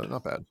pretty good. No,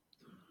 not bad.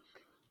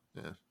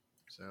 Yeah.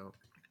 So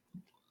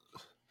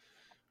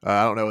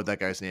I don't know what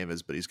that guy's name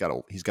is, but he's got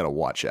to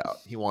watch out.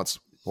 He wants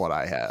what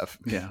I have.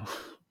 Yeah.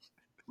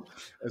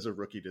 As a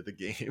rookie to the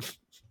game.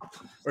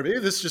 Or maybe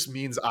this just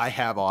means I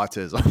have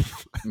autism.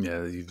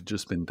 Yeah, you've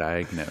just been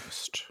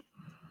diagnosed.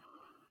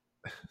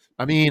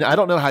 I mean, I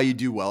don't know how you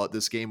do well at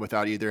this game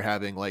without either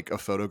having like a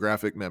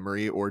photographic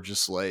memory or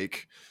just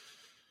like,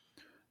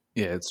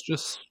 yeah, it's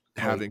just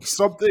having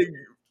some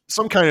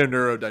kind of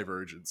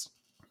neurodivergence.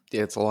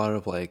 Yeah, it's a lot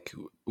of like,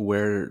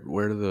 where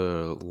do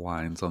the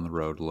lines on the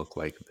road look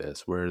like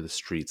this? Where do the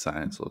street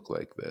signs look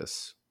like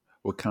this?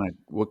 What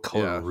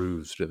color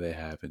roofs do they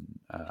have in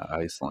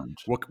Iceland?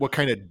 What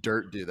kind of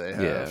dirt do they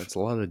have? Yeah, it's a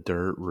lot of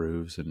dirt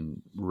roofs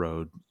and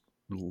road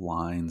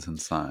lines and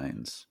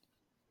signs.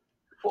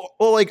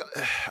 Well, like,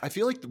 I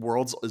feel like the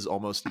Worlds is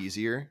almost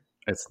easier.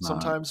 It's not.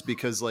 Sometimes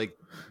because like,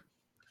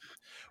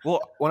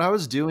 well, when I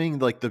was doing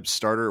like the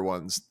starter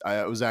ones,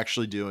 I was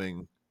actually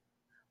doing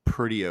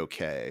pretty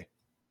okay.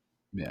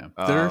 Yeah.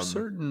 There are Um,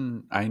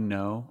 certain I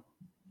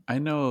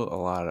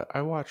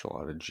watch a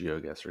lot of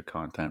GeoGuessr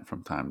content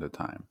from time to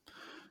time.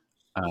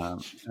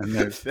 And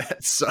there's that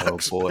oh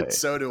sucks, but boy.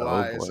 so do Oh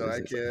I. boy. So I Is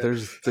it, can't.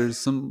 there's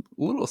some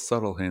little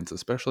subtle hints,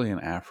 especially in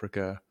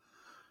Africa.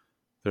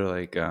 They're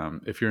like,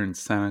 if you're in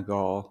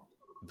Senegal,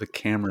 the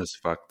camera's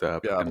fucked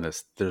up, Yeah, and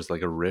there's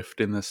like a rift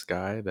in the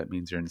sky. That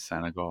means you're in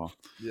Senegal.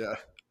 yeah.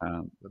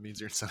 Um, That means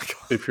you're in Senegal.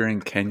 if you're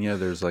in Kenya,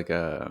 there's like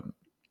a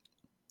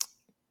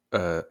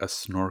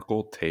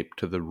snorkel taped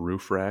to the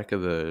roof rack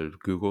of the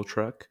Google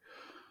truck.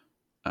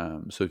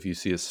 So if you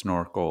see a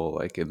snorkel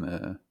like in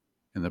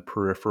the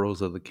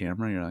peripherals of the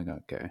camera, you're like,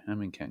 okay,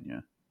 I'm in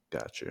Kenya.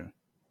 Gotcha.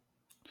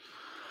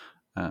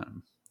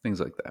 Things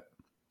like that,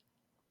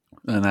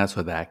 and that's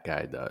what that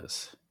guy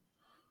does.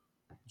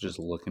 Just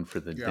looking for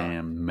the Yeah,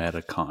 damn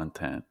meta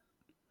content.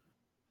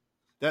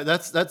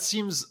 that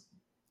seems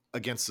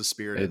against the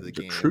spirit of the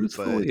game, but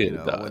Truthfully, it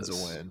a win's a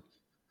does. win.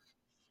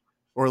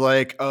 Or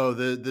like, oh,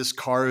 this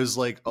car is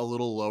like a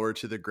little lower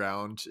to the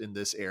ground in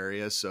this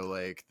area, so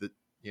like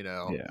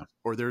Yeah,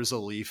 or there's a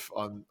leaf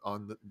on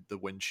the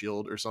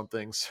windshield or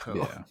something, so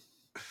yeah,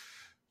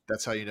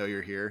 that's how you know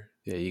you're here.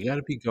 yeah. You got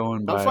to be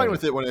going I'm fine by.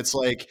 with it when it's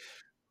like,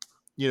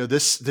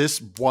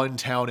 this one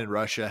town in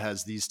Russia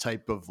has these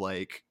type of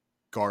like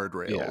Yeah,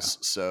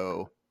 guardrails,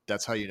 so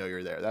that's how you know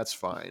you're there. That's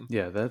fine.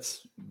 yeah.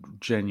 That's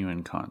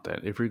genuine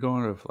content. If you're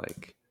going with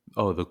like,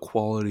 oh, the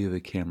quality of the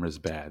camera is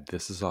bad.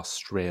 This is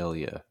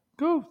Australia.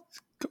 Go,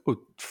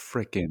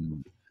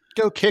 frickin'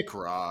 Go kick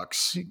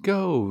rocks.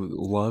 go.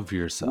 Love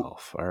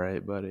yourself. All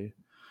right, buddy.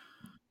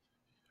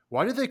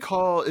 Why do they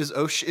call is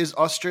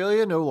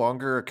Australia no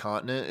longer a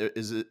continent?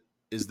 Is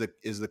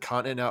the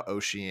continent now Yeah, I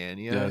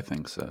Oceania?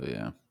 think so.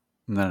 Yeah,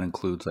 and that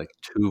includes like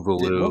When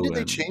did Tuvalu they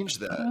and change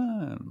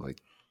that? like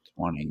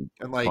 20,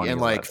 And like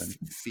 2011.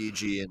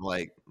 Fiji and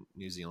like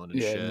New Zealand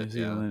and Yeah, shit. New Yeah.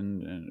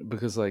 Zealand,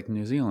 because like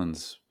New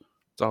Zealand's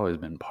it's always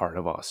been part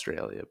of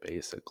Australia,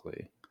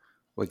 basically.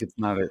 Like it's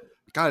not a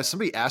God, if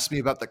somebody asked me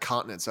about the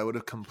continents, I would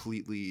have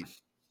completely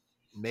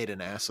made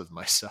an ass of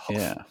myself.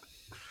 yeah.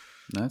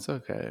 That's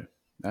okay.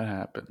 That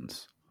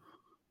happens.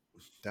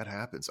 That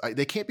happens.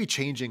 They can't be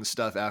changing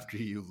stuff after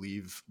you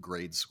leave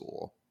grade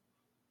school.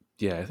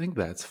 Yeah, I think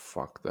that's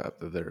fucked up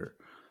that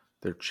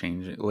they're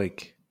changing.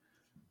 Like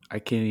I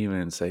can't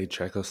even say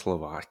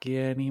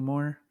Czechoslovakia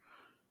anymore.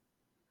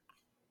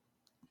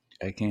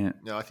 I can't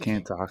No,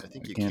 can't talk I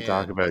think you can't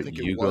talk can. I about think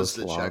it was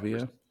the Czech.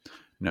 Yugoslavia.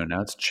 No,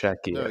 now it's No,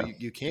 Czechia.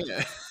 you can't.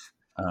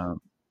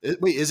 Um,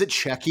 Wait, is it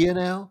Czechia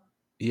now?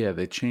 yeah,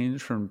 they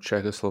changed from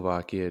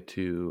Czechoslovakia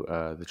to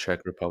the Czech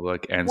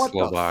Republic and What the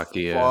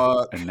Slovakia,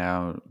 fuck? and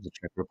now the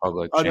Czech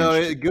Republic Oh no,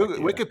 changed to Google,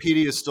 Czechia.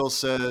 Wikipedia still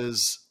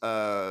says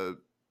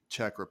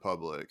Czech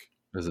Republic,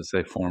 Does it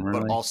say but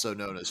formerly? also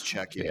known as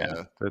Yeah,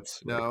 Czechia.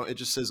 that's No, like it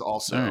just says all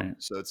also, right.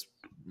 so it's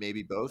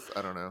maybe both.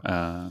 I don't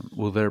know.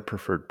 Well, their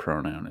preferred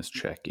pronoun is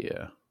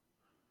Czechia.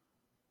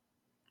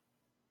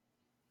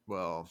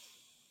 Well,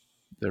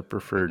 Their you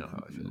preferred know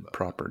how I feel about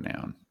proper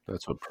noun.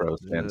 That's what pro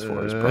stands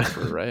for, is that.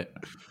 proper, right?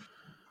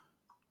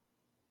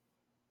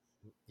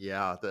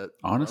 Yeah,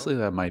 Honestly,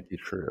 that might be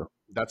true.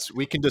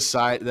 we can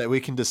decide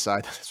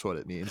that's what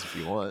it means if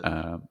you want.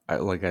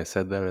 Like I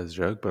said that as a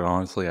joke, but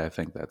honestly, I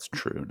think that's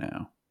true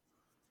now.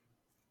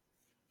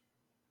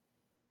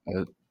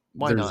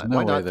 Why There's not? no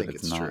Why way not that think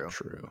it's it's not true?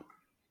 true.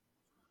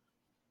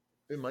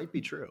 It might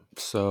be true.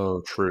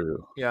 So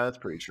true. Yeah, that's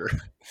pretty true.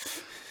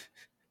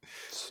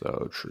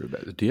 So true.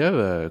 Do you have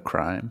a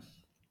crime?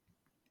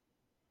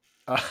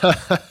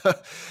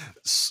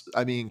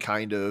 I mean,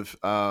 kind of.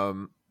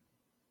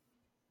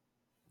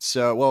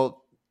 So,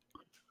 well,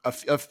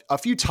 a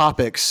few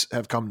topics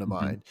have come to Mhm.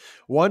 mind.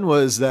 One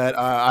was that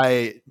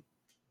I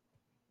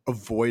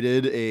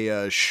avoided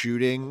a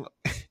shooting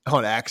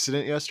on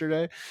accident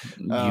yesterday.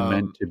 You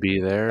meant to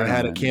be there, I and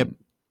had a camp.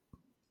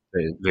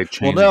 then they Well,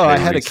 changed. no, They I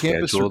had a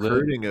campus rescheduled it.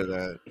 recruiting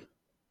event.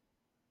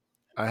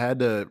 I had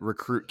to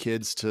recruit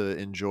kids to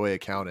enjoy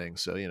accounting,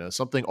 so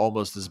something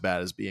almost as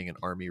bad as being an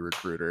army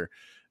recruiter.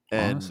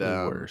 And Honestly,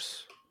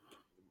 worse.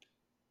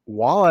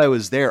 while I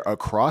was there,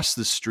 across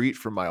the street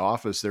from my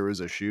office, there was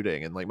a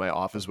shooting, and like my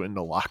office went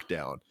into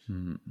lockdown.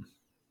 Hmm.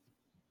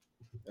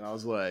 And I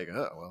was like,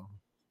 oh well,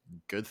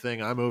 good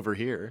thing I'm over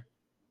here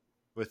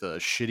with a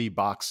shitty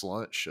box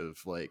lunch of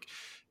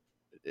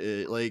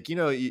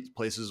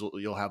places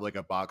you'll have like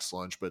a box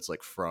lunch, but it's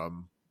like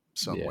from Yeah.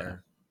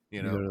 somewhere.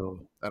 You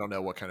I don't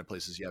know what kind of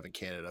places you have in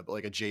Canada, but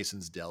like a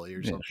Jason's Deli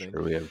or yeah, something.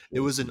 sure. We have It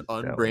was an Jason's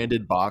Deli.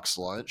 unbranded box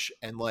lunch,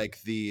 and like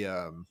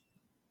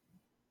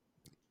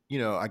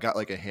I got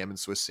like a ham and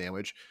Swiss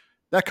sandwich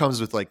that comes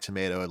with like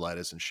tomato and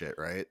lettuce and shit,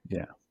 right?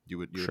 Yeah, You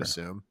would sure.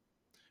 assume.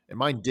 And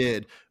mine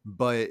did,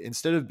 but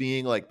instead of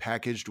being like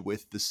packaged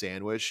with the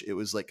sandwich, it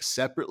was like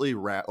separately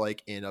wrapped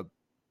like in a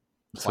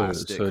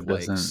plastic So it like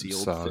doesn't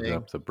sealed sog thing.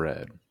 up the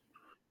bread.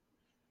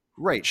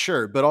 Right,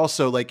 sure, but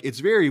also like it's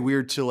very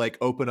weird to like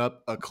open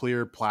up a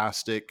clear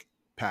plastic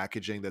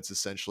packaging that's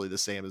essentially the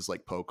same as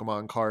like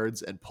Pokemon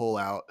cards and pull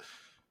out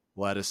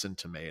lettuce and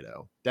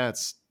tomato.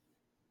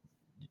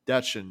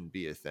 That shouldn't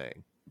be a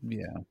thing.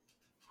 Yeah.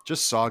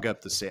 Just sog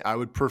up the sand. I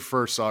would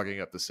prefer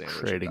sogging up the sandwich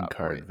Trading at that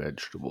card point.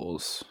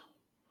 vegetables.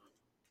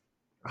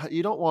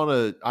 You don't want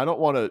to. I don't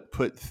want to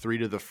put 3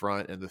 to the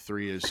front, and the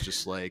 3 is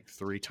just like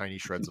 3 tiny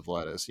shreds of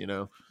lettuce.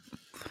 Yeah,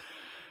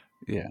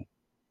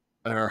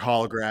 Or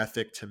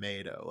holographic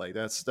tomato. Like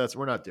that's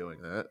we're not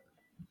doing that.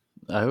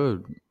 I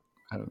would.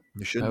 You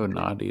I shouldn't would be.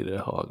 not eat a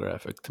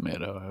holographic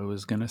tomato. I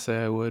was gonna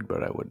say I would,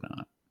 but I would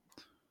not.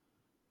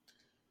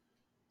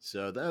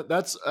 So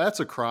that's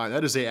a crime.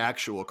 That is a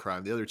actual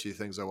crime. The other 2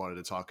 things I wanted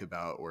to talk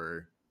about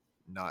were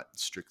not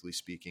strictly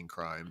speaking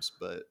crimes,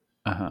 but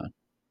Uh-huh.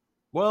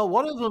 well,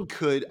 one of them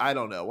could. I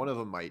don't know. One of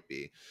them might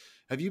be.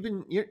 Have you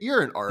been?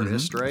 You're an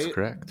artist, That's right?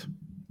 correct.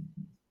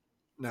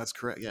 That's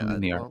correct. I'm Yeah.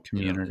 in the art Well,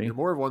 you're community.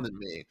 more of one than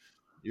me.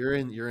 You're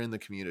in the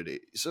community.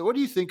 So, what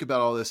do you think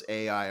about all this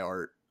AI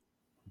art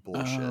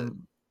bullshit?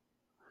 Um,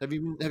 Have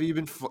you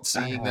been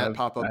seeing that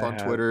pop up I on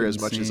have Twitter been as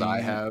much as I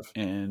seeing it, have?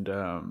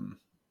 and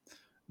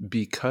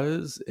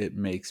because it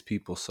makes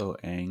people so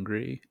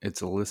angry,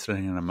 it's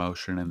eliciting an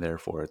emotion, and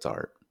therefore it's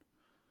art.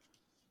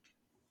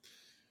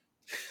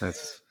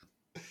 That's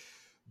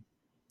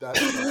That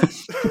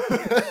sucks.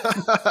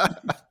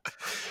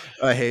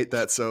 I hate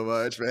that so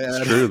much, man.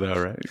 it's true, though,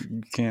 right?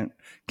 You can't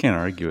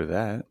argue with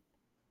that.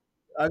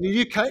 I mean,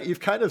 you've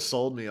kind of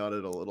sold me on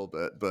it a little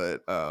bit,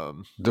 but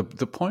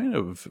The point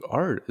of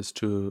art is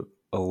to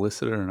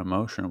elicit an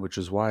emotion, which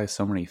is why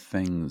so many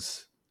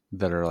things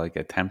that are like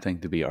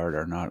attempting to be art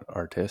are not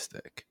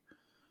artistic.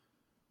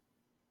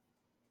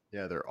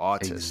 yeah, they're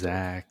autistic.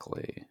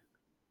 Exactly.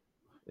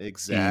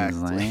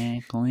 Exactly.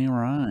 Exactly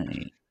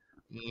right.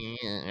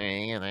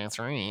 Yeah, that's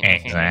right.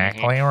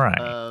 Exactly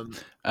right.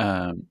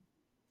 I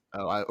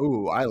like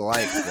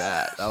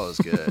that. That was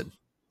good.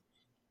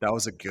 That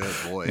was a good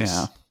voice.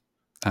 Yeah.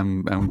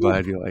 I'm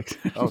glad you liked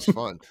it. That was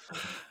fun.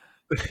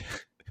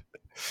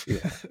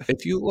 Yeah.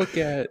 If you look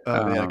at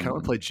Oh man, I kind of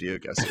want to play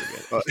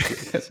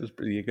GeoGuessr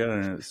again. you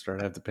gotta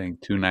start having to paying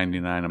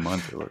 $2.99 a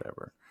month or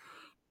whatever.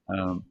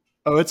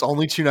 Oh, it's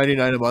only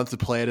 $2.99 a month to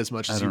play it as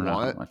much I as you don't know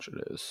want. how much it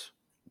is,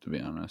 to be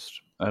honest.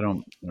 I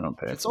don't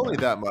pay. It's only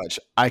that much.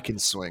 I can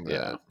swing Yeah.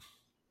 that.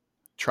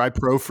 Try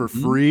Pro for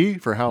free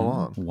for how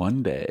long?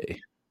 One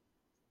day.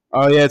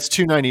 Oh yeah, it's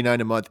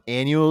 $2.99 a month.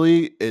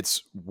 Annually,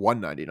 it's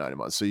 $1.99 a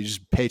month. So you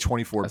just pay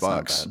 $24.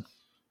 That's not bad.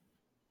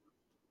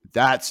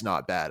 That's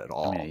not bad at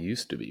all. I mean, it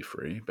used to be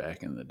free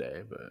back in the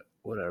day, but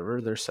whatever.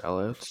 They're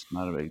sellouts.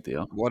 Not a big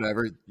deal.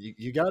 Whatever.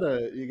 You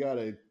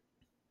gotta.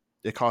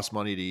 It costs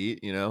money to eat.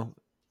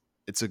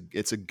 It's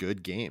a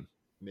good game.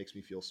 It makes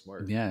me feel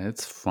smart. Yeah,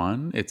 it's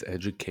fun. It's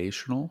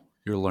educational.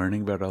 You're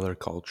learning about other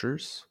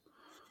cultures.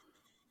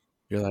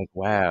 You're like,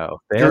 wow,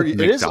 they have It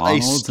is a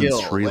McDonald's in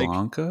skill, Sri like-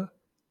 Lanka?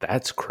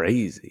 That's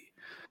crazy.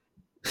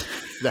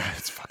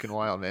 That's fucking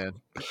wild, man.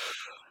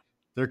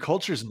 Their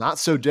culture's not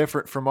so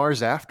different from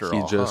ours after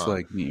all. He's just huh?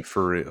 like me,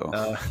 for real.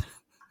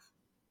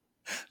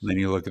 Then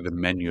you look at the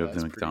menu of the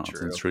That's pretty McDonald's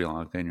in true. Sri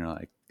Lanka, and you're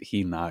like,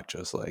 he not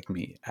just like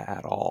me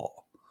at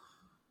all.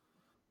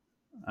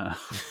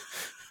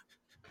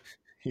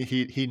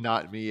 He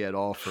not me at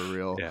all, for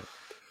real. Yeah.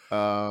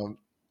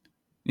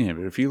 Yeah,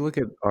 but if you look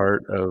at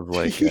art of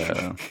like,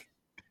 I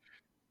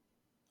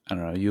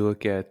don't know, you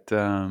look at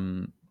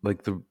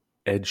like the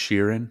Ed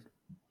Sheeran,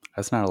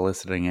 that's not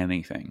eliciting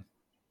anything.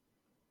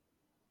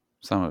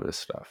 Some of his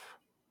stuff.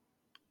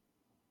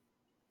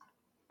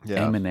 Yeah.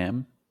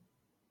 Eminem,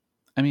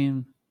 I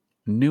mean,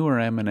 newer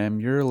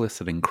Eminem, you're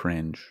eliciting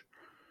cringe,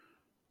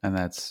 and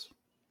that's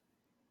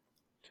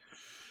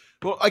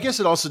Well, I guess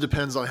it also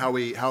depends on how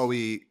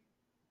we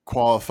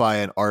qualify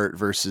an art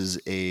versus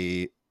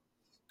a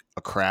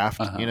craft.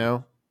 Uh-huh.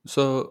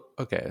 So,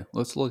 okay,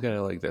 let's look at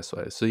it like this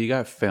way. So you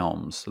got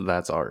films,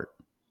 that's art.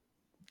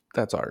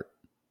 That's art,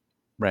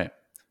 right?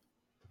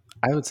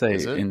 I would say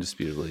Is it?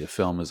 indisputably a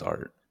film is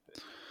art.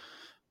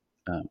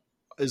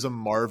 Is a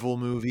Marvel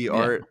movie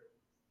art?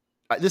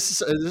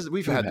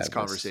 We've had this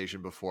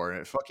conversation before,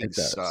 and it fucking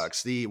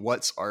sucks.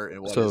 What's art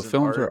and what so isn't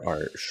films art? are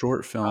art.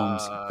 Short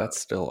films, that's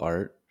still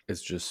art.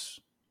 It's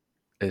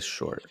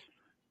short.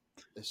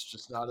 It's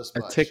just not as A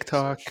much.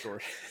 TikTok,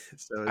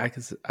 So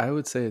I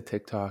would say a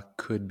TikTok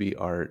could be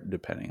art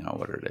depending on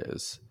what it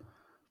is.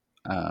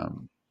 I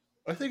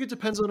think it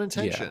depends on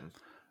intention.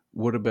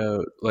 What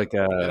about like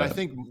and I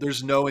think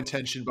there's no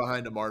intention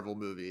behind a Marvel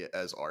movie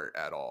as art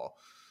at all.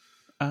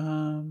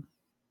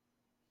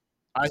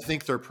 I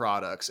think they're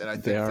products, and I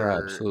think they're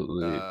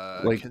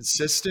absolutely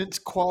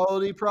consistent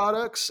quality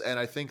products, and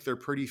I think they're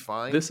pretty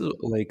fine. This is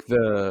like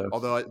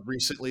although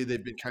recently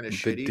they've been kind of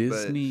shitty. The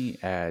Disney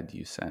ad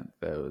you sent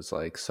that was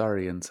like,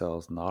 "Sorry,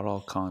 incels, not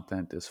all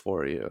content is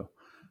for you."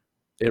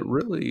 It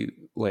really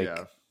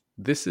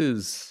this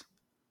is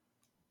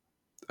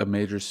a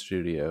major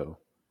studio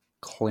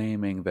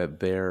claiming that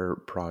their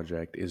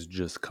project is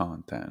just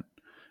content,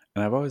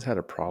 and I've always had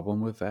a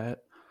problem with that.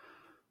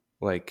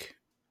 Like,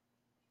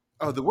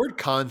 the word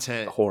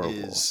content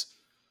horrible.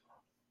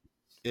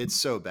 It's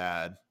so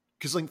bad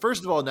because, like,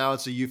 first of all, now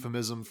it's a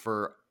euphemism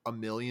for a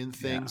million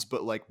things,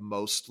 but like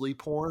mostly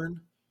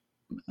porn.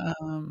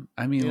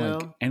 I mean, You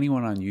like know,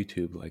 anyone on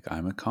YouTube, like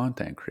I'm a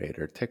content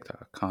creator,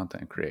 TikTok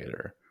content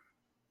creator.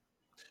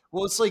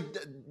 well, it's like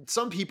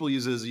some people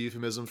use it as a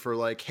euphemism for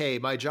like, hey,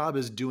 my job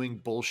is doing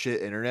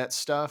bullshit internet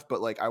stuff,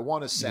 but like I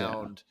want to Yeah,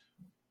 sound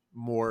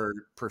more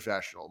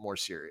professional, more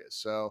serious.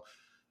 So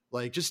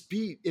like just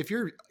be if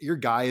your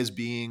guy is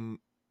being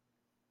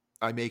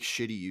I make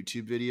shitty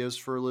YouTube videos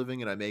for a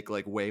living and I make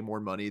like way more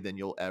money than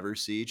you'll ever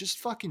see, just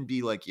fucking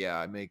be like, yeah,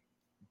 I make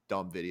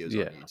dumb videos on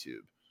yeah,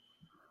 YouTube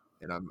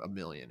and I'm a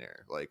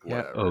millionaire. Like yeah.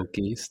 whatever.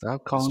 Okie,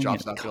 stop This calling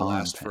job's it not going to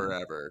last content.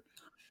 forever.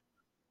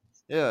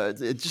 Yeah,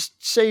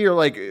 just say you're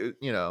like, I'm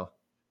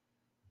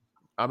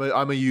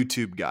a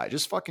YouTube guy.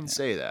 Just fucking Yeah.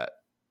 say that.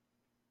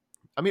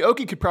 I mean,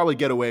 Oki could probably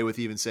get away with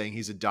even saying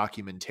he's a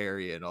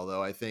documentarian,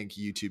 although I think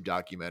YouTube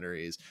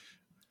documentaries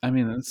I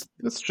mean,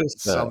 that's just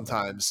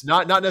sometimes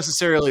not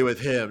necessarily with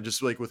him,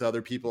 just like with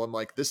other people. I'm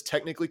like, this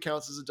technically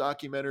counts as a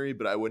documentary,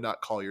 but I would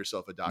not call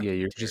yourself a yeah.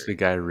 You're just a documentarian.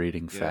 guy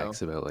reading You know,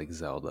 facts about like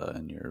Zelda,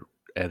 and you're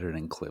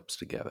editing clips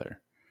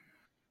together.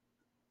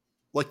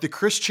 like the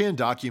Chris Chan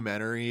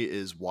documentary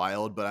is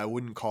wild, but I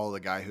wouldn't call the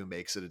guy who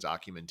makes it a Yeah,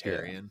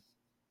 documentarian.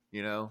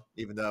 You know,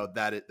 even though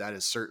that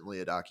is certainly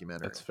a that's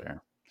documentary.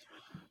 fair.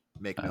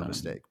 Make no Um,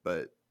 mistake.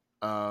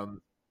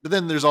 Um, but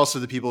then there's also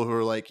the people who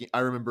are like, I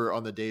remember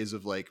on the days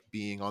of like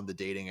being on the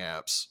dating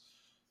apps.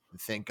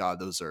 Thank God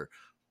those are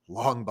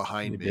long we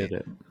behind did me.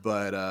 it.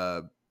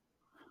 But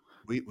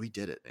we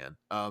did it, man.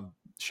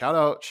 Shout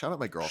out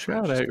my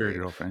girlfriend. Shout She's out your great.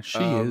 girlfriend. She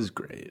is Um,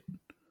 great.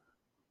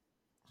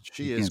 You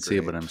she is can't see it,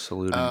 great. but I'm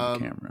saluting the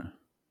camera.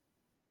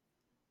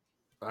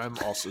 I'm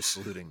also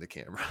saluting the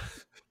camera.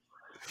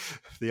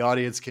 The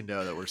audience can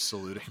know that we're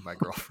saluting my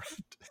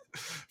girlfriend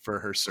for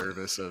her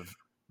service of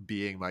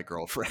being my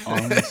girlfriend.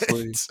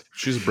 Honestly,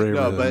 she's braver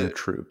No, than the but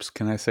troops.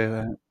 Can I say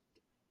that?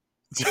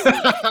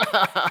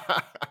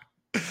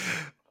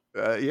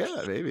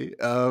 yeah, maybe.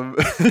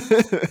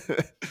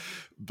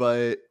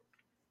 But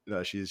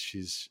no,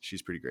 she's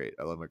pretty great.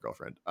 I love my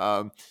girlfriend.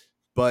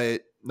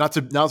 But not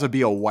to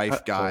be a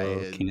wife guy Oh,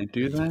 in can't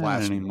do that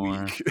last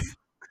anymore. week.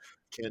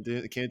 Can't do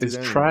Is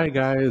that Try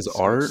anymore. Guys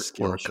Start art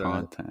or Skillshare.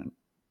 content?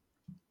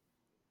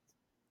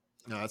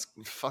 No, it's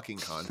fucking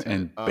content.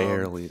 And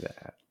barely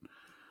that.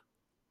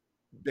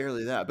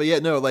 Barely that. But yeah,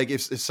 no, like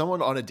if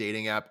someone on a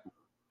dating app,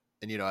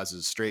 and as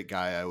a straight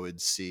guy, I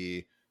would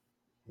see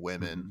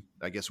women,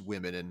 I guess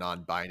women and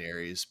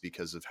non-binaries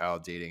because of how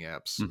dating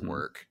apps Mm-hmm.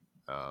 work.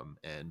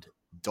 And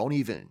don't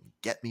even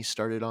get me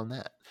started on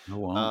that. I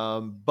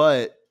won't.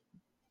 But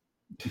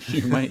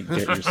You might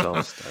get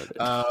yourself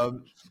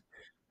started.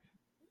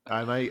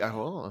 I might.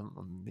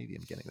 Maybe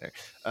I'm getting there.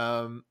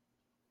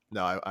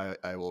 No,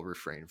 I will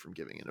refrain from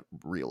giving a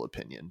real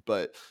opinion.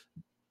 But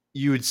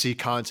you would see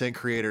content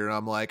creator, and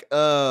I'm like,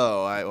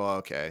 oh,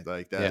 okay,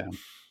 like that. Yeah.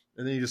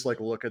 And then you just like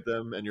look at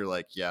them, and you're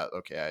like, yeah,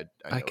 okay,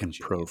 I know I can what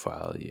you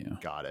profile you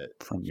got it.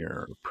 from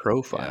your Yeah,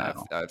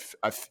 profile.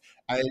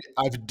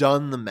 I've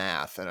done the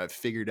math, and I've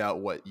figured out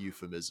what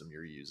euphemism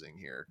you're using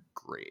here.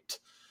 Great.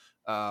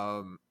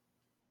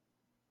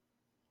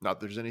 Not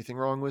that there's anything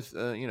wrong with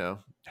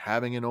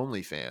having an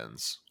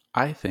OnlyFans,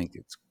 I think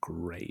it's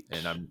great.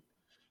 and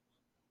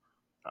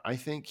I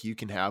think you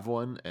can have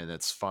one, and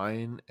that's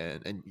fine,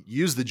 and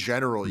use the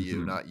general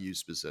you, not you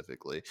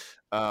specifically.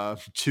 To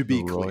The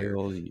be clear,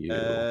 royal you.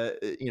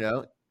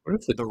 The What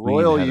if the queen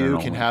royal had an you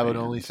can have an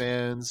OnlyFans?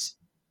 OnlyFans.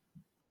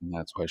 And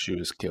that's why she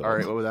was All killed.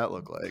 right, what would that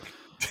look like?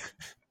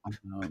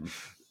 Um,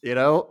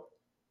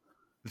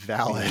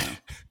 Valid. yeah.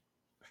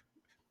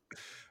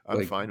 I'm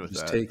Like fine with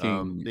just that.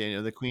 taking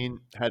The queen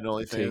had an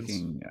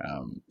OnlyFans.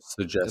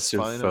 suggestive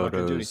fine. I'm not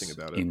gonna do anything photos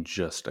about it. in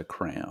just a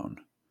crown.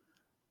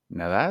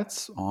 Now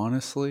that's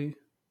honestly,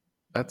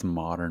 that's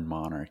modern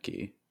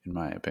monarchy, in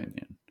my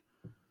opinion.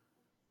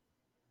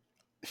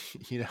 I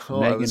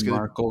was Meghan gonna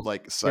Markle,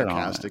 like get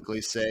on it.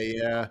 sarcastically say,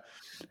 yeah.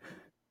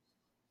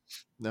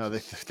 No,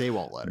 they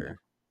won't let her.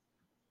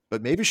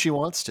 But maybe she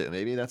wants to.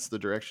 Maybe that's the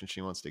direction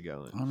she wants to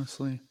go in.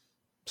 Honestly,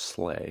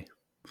 slay.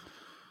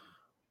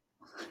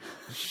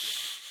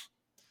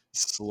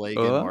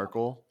 Slagan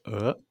Markle.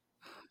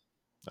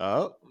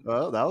 Oh,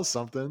 that was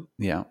something.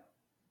 Yeah.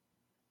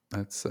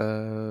 That's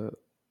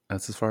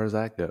as far as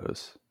that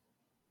goes.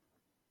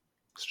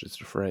 It's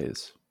just a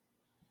phrase.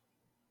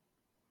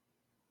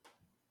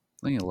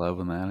 Don't you love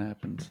when that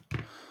happens?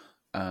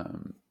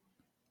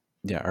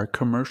 Yeah, are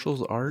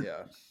commercials art?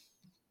 Yeah.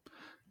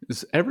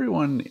 Is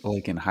everyone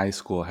like in high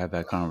school had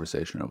that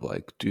conversation of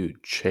like,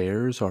 dude,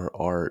 chairs are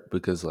art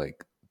because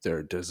like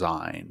they're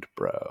designed,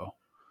 bro.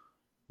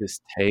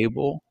 This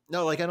table?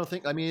 No, like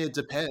I mean it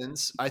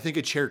depends. I think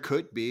a chair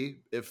could be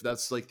if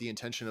that's like the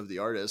intention of the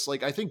artist.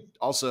 Like I think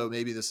also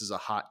maybe this is a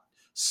hot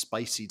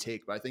spicy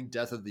take, but I think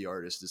Death of the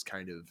Artist is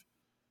kind of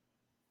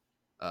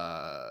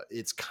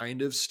it's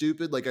kind of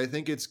stupid. Like I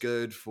think it's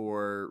good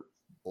for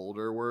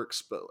older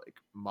works, but like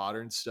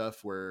modern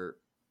stuff where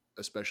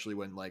especially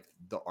when like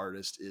the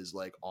artist is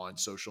like on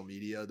social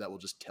media that will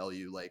just tell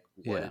you like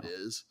what it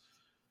is.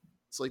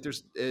 It's like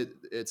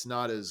it's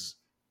not as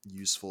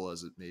useful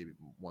as it maybe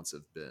once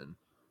have been.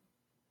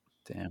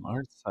 Damn,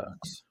 art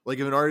sucks. Like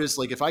if an artist,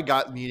 like if I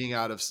got meaning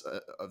out of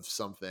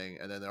something,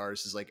 and then the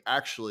artist is like,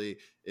 actually,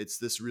 it's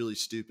this really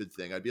stupid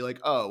thing, I'd be like,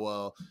 oh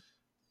well.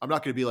 I'm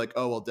not going to be like,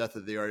 oh well, death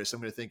of the artist. I'm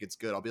going to think it's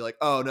good. I'll be like,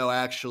 oh no,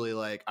 actually,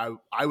 like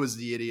I was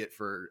the idiot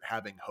for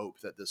having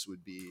hope that this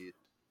would be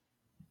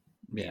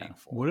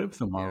meaningful. What if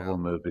the Marvel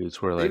movies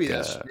were maybe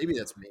like maybe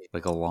that's me,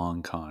 like a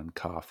long con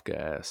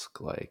Kafka-esque?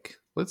 Like,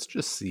 let's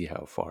just see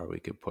how far we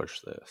can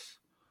push this.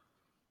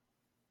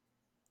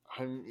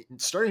 I'm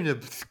starting to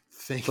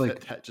think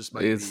like, that just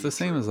might. It's be the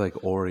same true. as like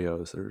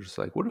Oreos. They're just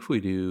like, what if we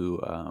do?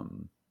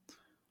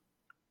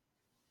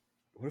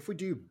 What if we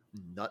do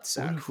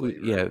nutsack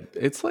flavor? Yeah,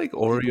 it's like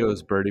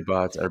Oreos, Birdie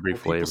Bots, every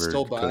flavor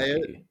still buy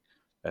it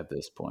at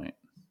this point.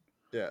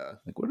 Yeah,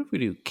 like what if we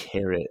do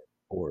carrot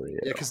Oreo?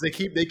 Yeah, because they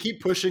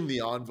keep pushing the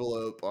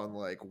envelope on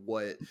like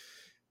what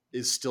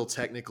is still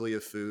technically a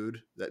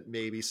food that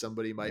maybe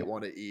somebody might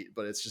want to eat,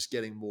 but it's just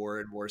getting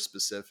more and more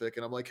specific.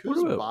 And I'm like,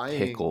 who's buying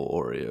pickle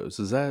Oreos?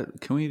 Is that,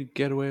 can we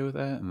get away with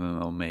that? And then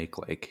they'll make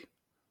like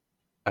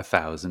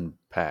 1,000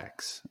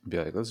 packs and be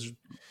like,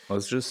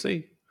 let's just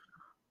see.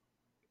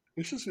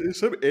 It's just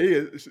some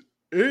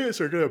idiots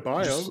are gonna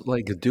buy them.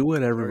 Like, do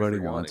what everybody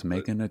wants.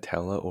 Make a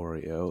Nutella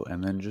Oreo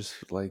and then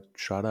just like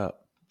shut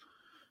up.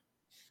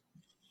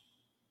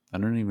 I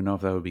don't even know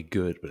if that would be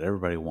good, but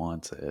everybody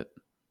wants it.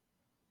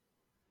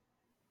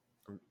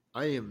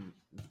 I am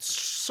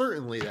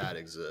certainly that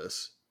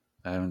exists.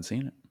 I haven't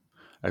seen it.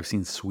 I've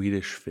seen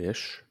Swedish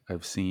Fish.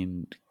 I've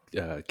seen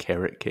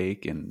carrot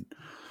cake and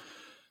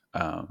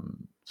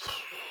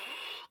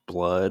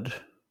blood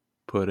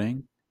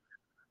pudding.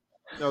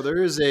 No,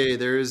 there was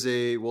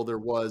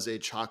a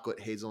chocolate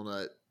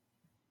hazelnut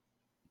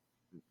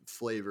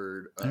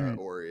flavored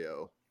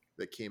Oreo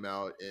that came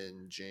out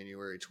in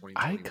January 2021.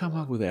 I come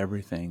up with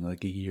everything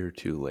like a year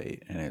too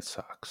late, and it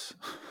sucks.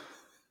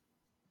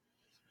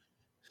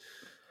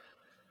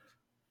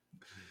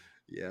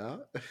 Yeah.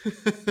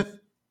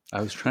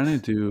 I was trying to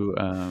do.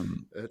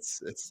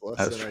 It's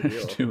less than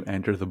ideal. To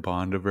enter the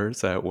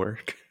Bondiverse at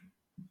work.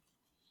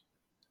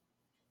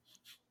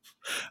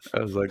 I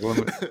was like,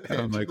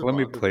 let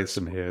me play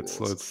some hits.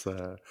 Let's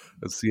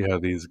see how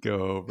these go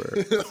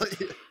over.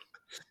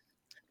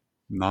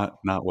 Not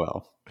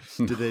well.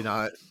 Did they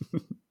not?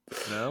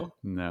 No.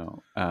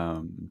 No.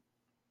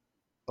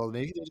 Well,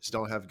 maybe they just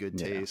don't have good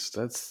taste.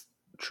 That's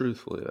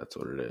truthfully, that's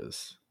what it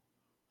is.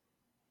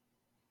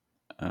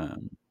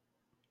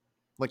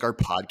 Like our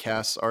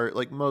podcasts are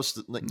like most.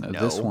 Like, no.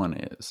 This one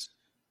is.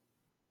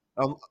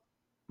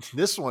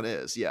 This one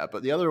is, yeah,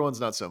 but the other one's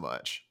not so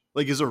much.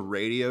 Like, is a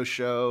radio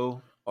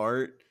show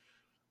art?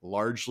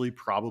 Largely,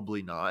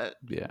 probably not.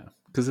 Yeah,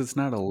 because it's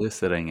not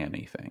eliciting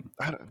anything.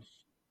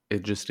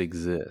 It just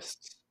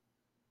exists.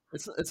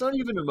 It's not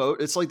even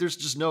It's like there's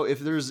just no, if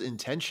there's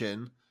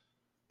intention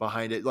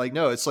behind it. Like,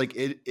 no, it's like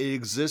it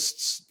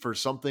exists for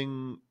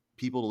something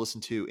people to listen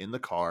to in the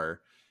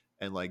car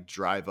and like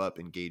drive up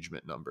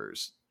engagement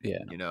numbers. Yeah,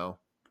 you know,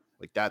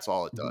 like that's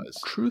all it does.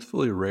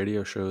 Truthfully,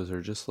 radio shows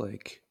are just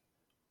like,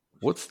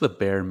 what's the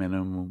bare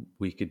minimum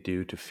we could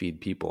do to feed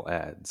people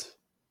ads?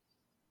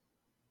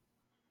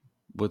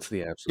 What's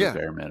the absolute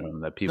bare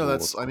minimum that people will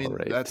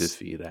tolerate to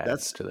feed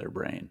ads to their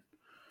brain?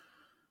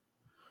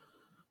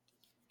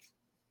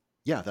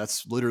 Yeah,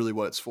 that's literally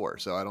what it's for.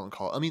 So I don't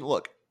call. I mean,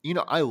 look, you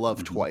know, I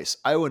love Twice.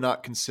 I would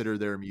not consider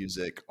their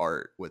music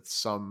art, with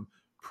some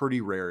pretty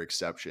rare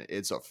exception.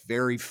 It's a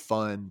very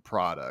fun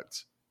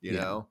product. You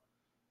know,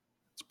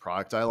 it's a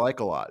product I like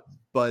a lot,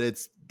 but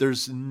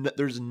there's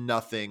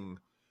nothing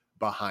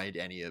behind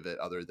any of it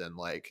other than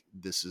like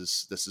this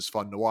is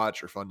fun to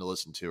watch or fun to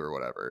listen to or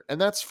whatever,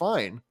 and that's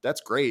fine. That's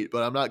great,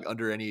 but I'm not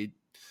under any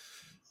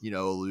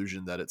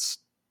illusion that it's.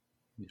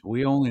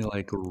 We only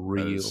like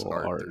real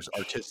art. There's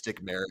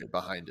artistic merit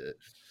behind it.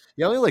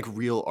 Yeah, I only like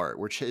real art,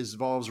 which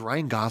involves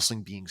Ryan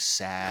Gosling being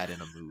sad in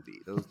a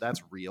movie.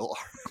 That's real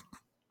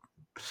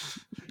art.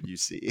 You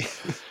see.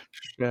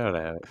 Shout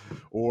out.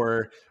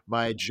 Or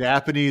my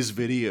Japanese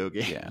video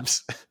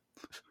games. Yeah.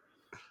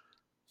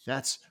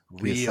 That's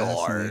real art.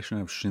 The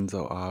assassination of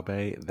Shinzo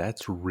Abe,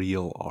 that's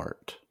real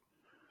art.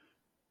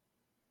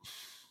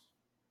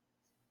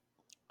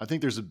 I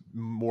think there's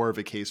more of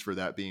a case for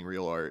that being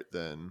real art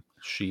than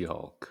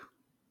She-Hulk.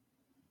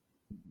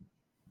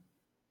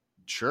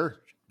 Sure.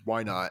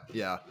 Why not?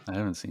 Yeah. I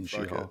haven't seen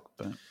She-Hulk,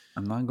 but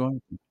I'm not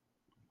going to.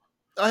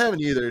 I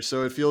haven't either,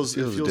 so it feels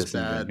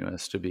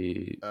disingenuous bad to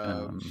be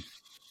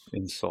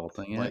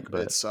insulting like, it,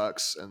 but it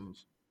sucks. And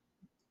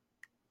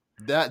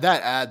that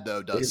ad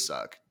though does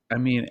suck. I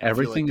mean,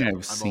 everything like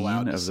I've seen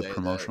of the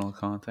promotional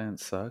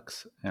content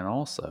sucks, and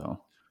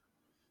also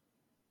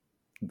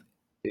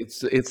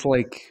it's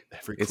like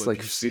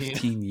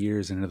 15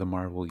 years into the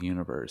Marvel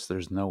universe.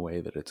 There's no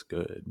way that it's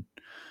good.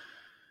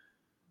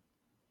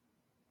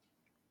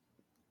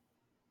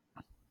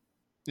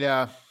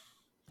 Yeah,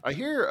 I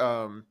hear.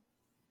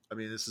 I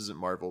mean, this isn't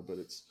Marvel, but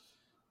it's.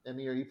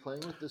 Emmy, are you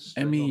playing with this?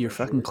 Emmy, you're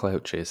fucking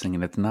clout chasing,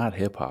 and it's not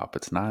hip hop.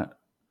 It's not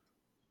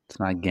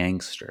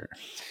gangster.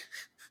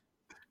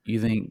 You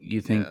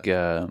think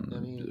I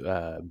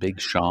mean, Big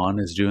Sean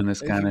is doing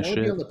this if kind you of want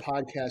to be shit? on the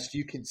podcast,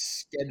 you can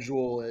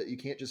schedule it. You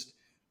can't just,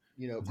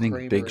 You think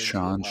Kramer Big into a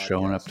Sean's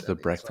showing up podcast. to I the mean, that's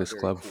not Breakfast very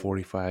Club cool.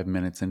 45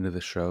 minutes into the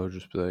show,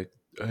 just be like,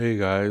 "Hey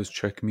guys,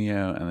 check me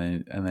out,"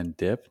 and then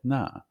dip?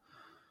 Nah.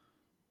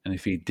 And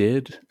if he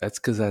did, that's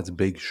because that's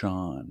Big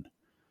Sean.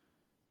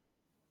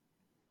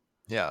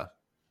 Yeah.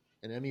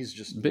 And Emmy's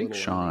just Big little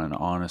Emmy, Sean,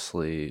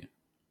 honestly,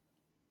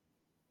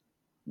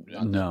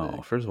 not that no.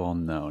 big. First of all,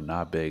 no,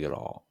 not big at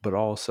all. But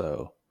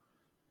also,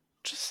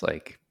 just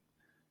like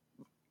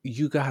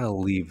you gotta Not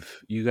leave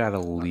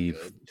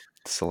good.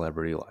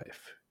 celebrity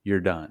life. You're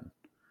done.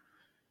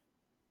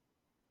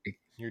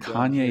 You're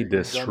done. Kanye You're done with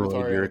destroyed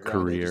your Ariana Grande. Just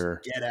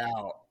career get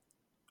out.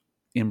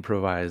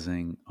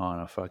 improvising on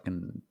a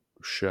fucking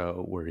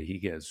show where he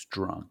gets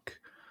drunk.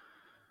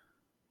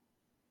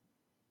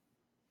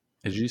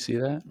 Did you see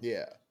that?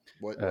 Yeah.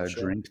 What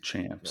show? Drink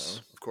Champs.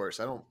 No, of course.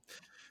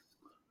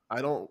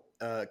 I don't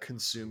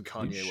consume You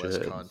Kanye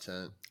West should.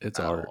 content It's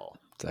at art. all.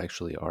 It's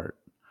actually art.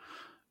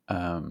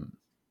 Um,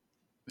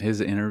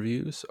 his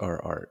interviews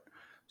are art.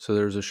 So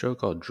there's a show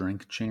called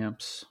Drink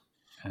Champs,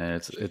 and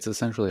it's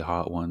essentially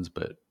Hot Ones,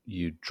 but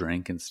you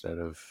drink instead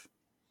of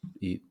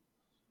eat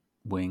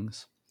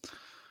wings.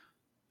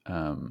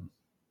 I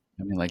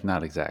mean, like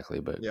not exactly,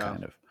 but Yeah.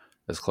 kind of.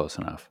 That's close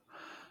enough.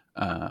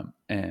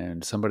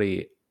 And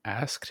somebody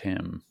asked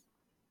him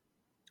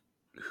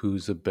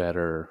who's a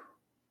better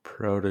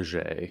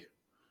protege,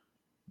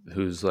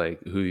 who's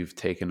like who you've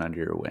taken under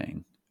your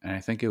wing. And I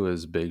think it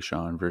was Big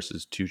Sean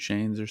versus Two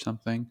Chains or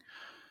something.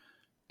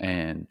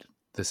 And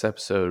this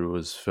episode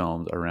was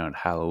filmed around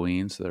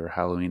Halloween, so there were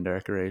Halloween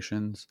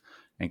decorations.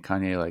 And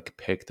Kanye like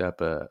picked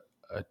up a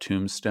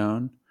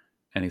tombstone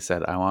and he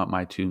said, "I want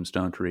my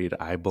tombstone to read,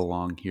 'I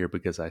belong here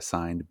because I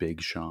signed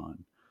Big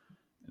Sean.'"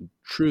 And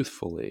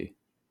truthfully,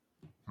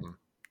 Hmm.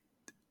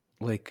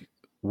 like,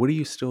 what are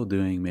you still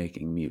doing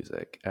making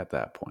music at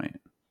that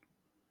point?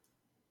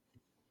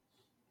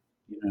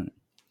 You know,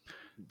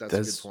 That's a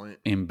good that's point.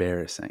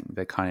 embarrassing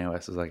that Kanye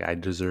West is like, "I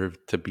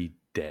deserve to be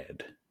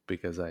dead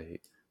because I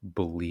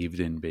believed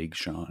in Big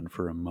Sean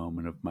for a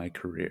moment of my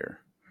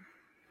career."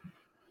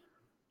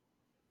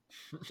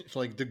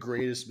 Like the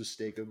greatest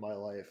mistake of my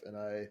life, and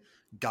I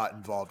got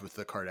involved with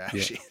the Yeah,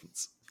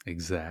 Kardashians.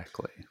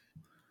 exactly.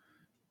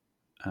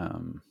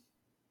 Um,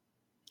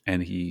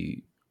 and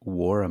he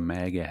wore a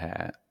MAGA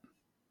hat,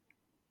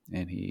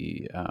 and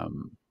Yeah,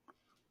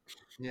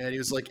 and he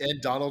was like,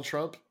 and Donald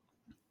Trump,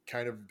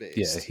 kind of yeah,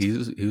 based. he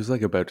was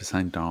like about to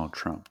sign Donald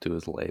Trump to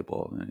his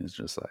label, and he's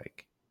just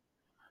like,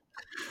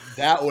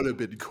 That would have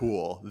been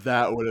cool.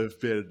 That would have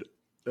been.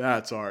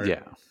 That's art.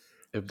 yeah.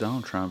 If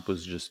Donald Trump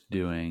was just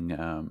doing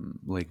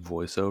like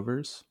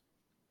voiceovers,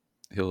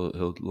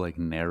 he'll like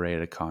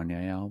narrate a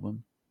Kanye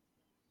album.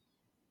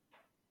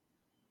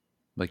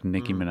 Like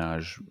Nicki Mm.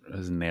 Minaj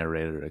has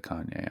narrated a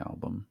Kanye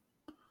album.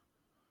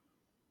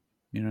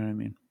 You know what I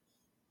mean?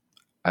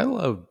 I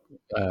love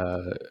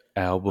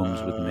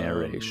albums with Um,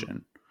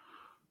 narration.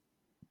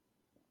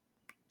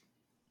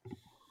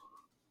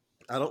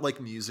 I don't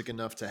like music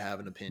enough to have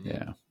an opinion,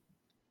 Yeah.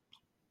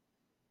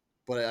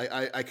 but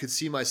I could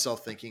see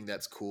myself thinking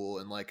that's cool,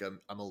 and like I'm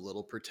a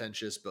little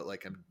pretentious, but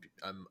like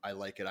I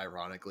like it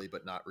ironically,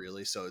 but not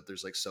really. So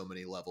there's like so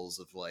many levels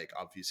of like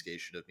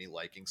obfuscation of me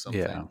liking Yeah.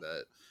 something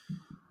that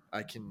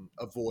I can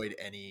avoid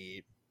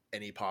any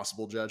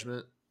possible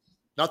judgment.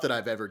 Not that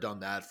I've ever done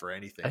that for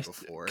anything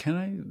before.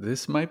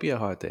 This might be a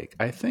hot take.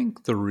 I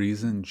think the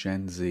reason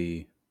Gen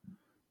Z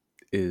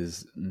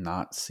is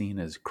not seen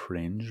as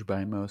cringe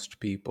by most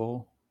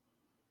people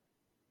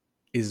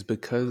is Mm,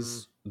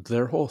 because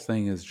their whole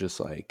thing is just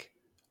like,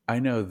 I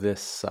know this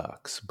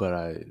sucks,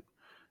 but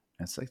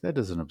it's like that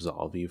doesn't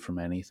absolve you from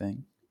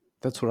anything.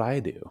 That's what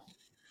I do.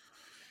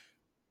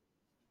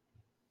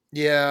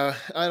 yeah,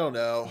 I don't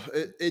know.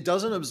 It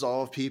doesn't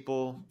absolve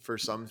people for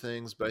some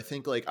things, but I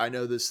think like I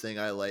know this thing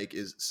I like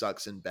is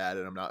sucks and bad,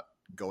 and I'm not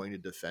going to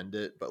defend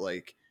it, but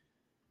like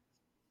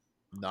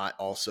not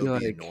also Be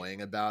be like,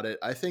 annoying about it.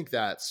 I think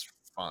that's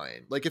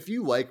fine. Like if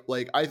you like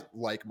I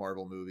like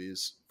Marvel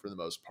movies for the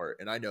most part,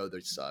 and I know they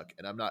suck,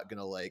 and I'm not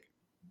gonna like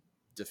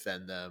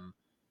defend them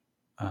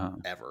uh,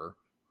 ever.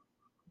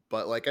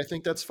 But like I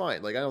think that's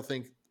fine. Like I don't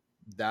think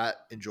that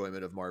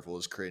enjoyment of Marvel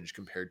is cringe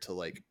compared to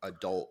like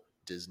adult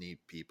Disney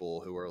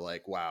people who are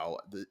like, wow,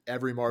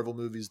 every Marvel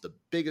movie is the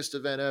biggest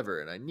event ever,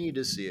 and I need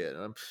to see it.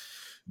 And I'm,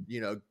 you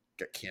know,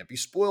 can't be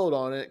spoiled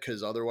on it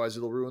because otherwise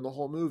it'll ruin the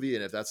whole movie.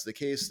 And if that's the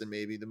case, then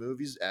maybe the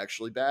movie's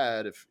actually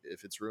bad if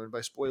it's ruined by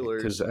because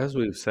spoilers. as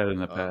we've said in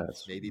the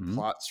past, Maybe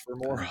plots for I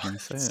was gonna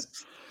say it.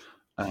 morons.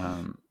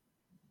 Um,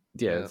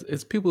 yeah, Yeah.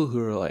 it's people who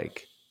are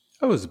like,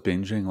 I was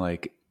binging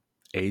like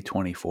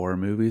A24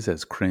 movies,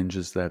 as cringe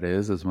as that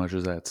is, as much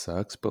as that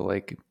sucks, but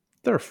like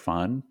they're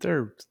fun.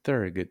 They're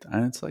a good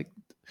time. It's like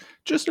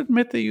just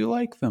admit that you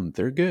like them.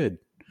 They're good.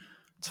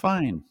 It's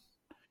fine.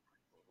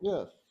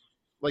 Yeah.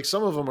 Like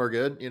some of them are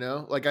good, you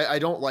know. Like I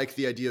don't like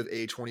the idea of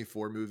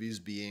A24 movies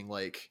being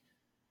like,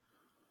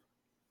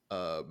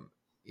 um,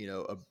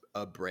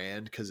 a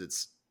brand because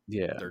it's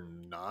Yeah. they're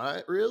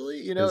not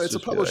really. You know, It's it's a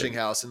just be publishing like,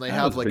 house, and they I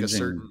have was like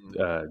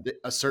binging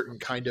a certain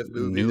kind of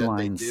movie New that they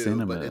Line do, but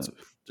Cinema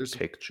there's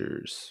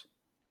pictures.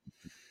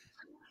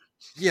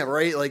 yeah,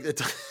 right. Like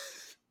it's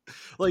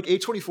like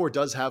A24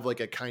 does have like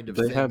a kind of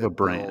They thing have a that they'll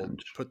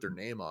brand. put their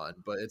name on,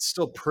 but it's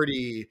still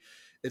pretty.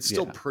 It's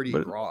still Yeah. pretty But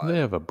they broad.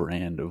 have a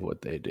brand of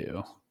what they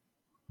do.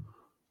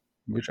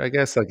 Which I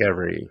guess like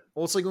every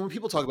Well, it's like when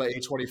people talk about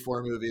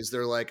A24 movies,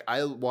 they're like,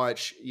 I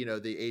watch, you know,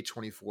 the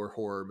A24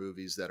 horror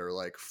movies that are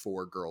like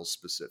for girls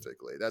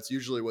specifically. That's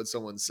usually when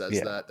someone says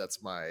yeah. that.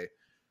 That's my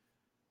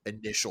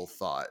initial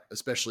thought,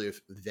 especially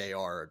if they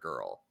are a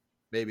girl.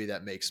 Maybe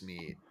that makes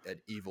me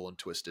an evil and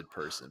twisted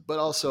person. But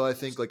also, I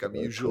think like I'm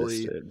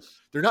usually, twisted.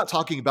 they're not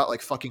talking about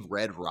like fucking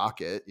Red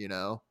Rocket, you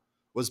know?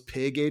 Was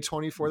Pig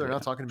A24? They're Yeah.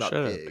 not talking about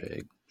Shout out Pig.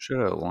 Pig.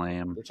 Shout out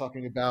Lamb. They're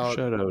talking about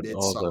Shout out all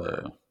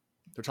Midsummer. the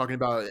They're talking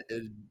about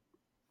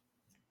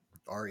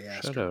Ari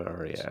shout Aster. out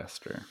Ari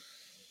Aster.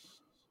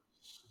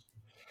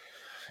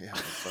 Yeah, I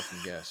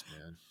fucking guess,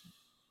 man.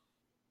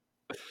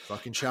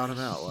 Fucking shout him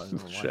out. Why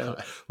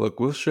not?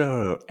 Look, we'll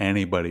shout out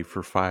anybody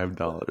for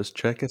 $5.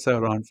 Check us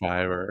out on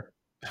Fiverr.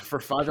 For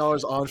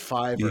 $5 on You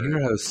Fiverr,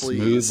 hear how smooth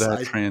please. that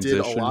I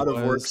transition did a lot of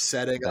work was?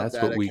 setting up That's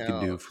that what we can do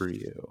account. for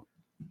you.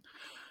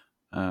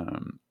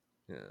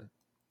 Yeah.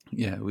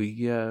 Yeah,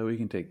 we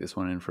can take this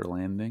one in for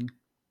landing.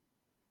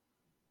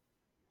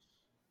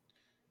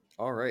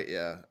 All right,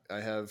 yeah. I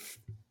have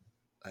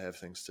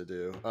things to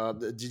do.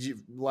 Did you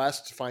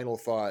last final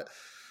thought?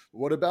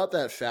 What about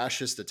that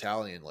fascist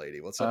Italian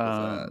lady? What's up with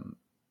that?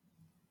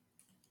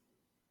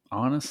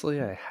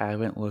 Honestly, I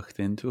haven't looked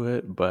into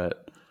it,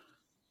 but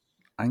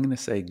I'm gonna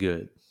say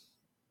good.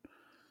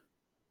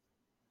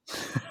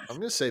 I'm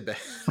gonna say bad.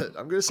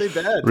 I'm gonna say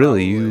bad.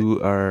 Really, probably.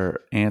 you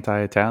are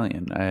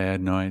anti-Italian. I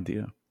had no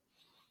idea.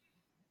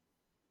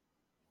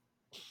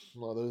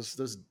 Well,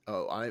 those.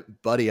 Oh, I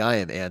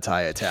am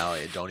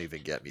anti-Italian. Don't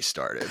even get me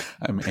started.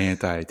 I'm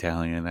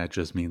anti-Italian. That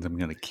just means I'm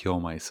gonna kill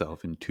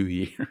myself in 2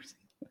 years.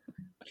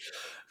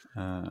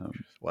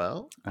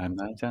 Well, I'm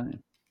not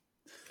Italian.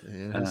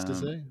 Yeah, who's to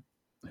say?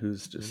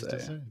 Who's to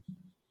say?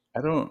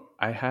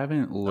 I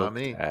haven't looked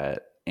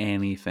at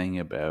anything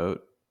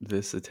about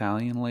this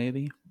Italian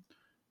lady.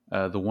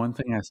 The one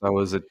thing I saw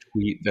was a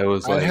tweet that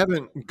was like, I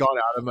haven't gone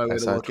out of my way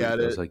to look at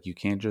it. It was like, you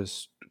can't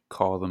just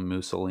call them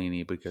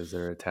Mussolini because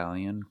they're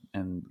Italian,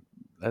 and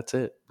that's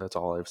it. That's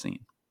all I've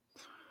seen.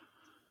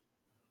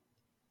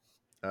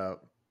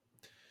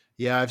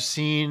 Yeah, I've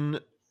seen.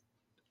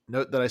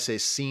 Note that I say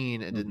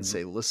seen and didn't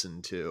say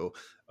listen to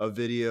a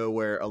video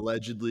where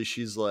allegedly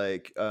she's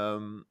like,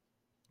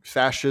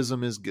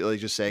 fascism is like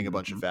just saying a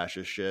bunch of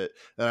fascist shit.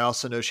 And I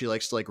also know she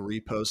likes to like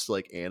repost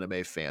like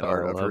anime fan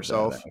art of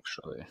herself,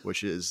 actually,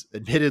 which is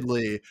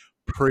admittedly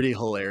pretty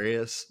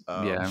hilarious.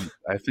 Yeah,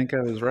 I think I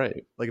was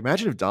right. Like,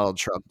 imagine if Donald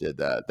Trump did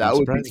that. That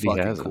would be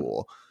fucking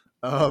cool.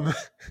 I'm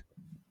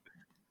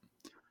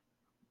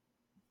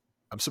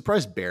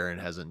surprised Barron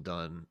hasn't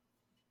done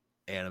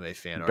anime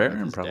fan art.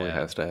 Barron probably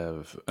has to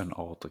have an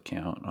alt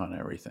account on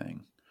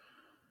everything.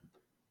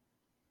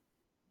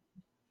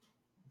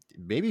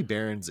 Maybe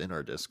Barron's in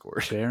our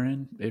Discord.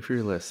 Barron, if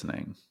you're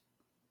listening,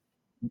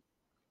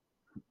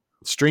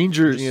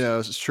 strangers, you know,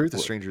 it's truth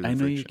is stranger than I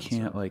know fiction, you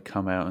can't like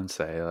come out and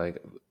say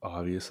like,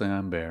 obviously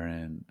I'm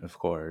Barron, of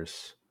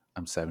course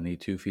I'm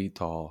 72 feet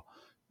tall.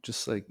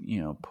 Just like,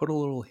 you know, put a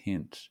little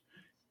hint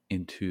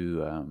into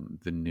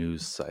the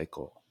news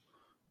cycle.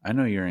 I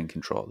know you're in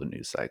control of the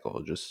news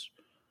cycle. Just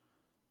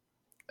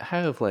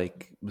have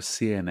like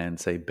CNN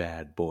say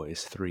bad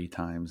boys 3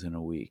 times in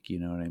a week. You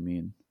know what I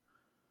mean?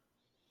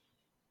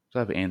 So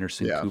have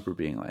Anderson Cooper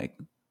being like,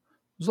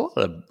 there's a lot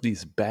of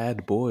these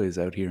bad boys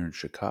out here in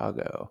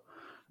Chicago.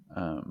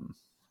 And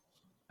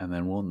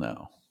then we'll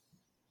know.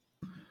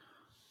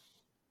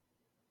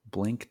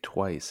 Blink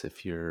twice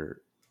if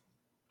you're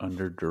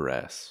under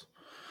duress.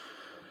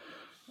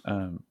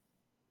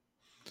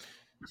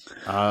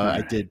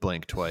 I did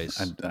blink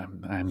twice.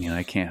 I mean,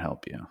 I can't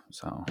help you,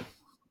 so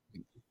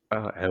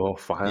I will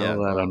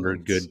file that under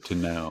good to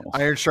know.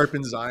 Iron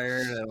sharpens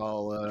iron, and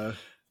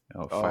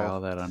I'll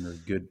file that under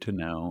good to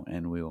know,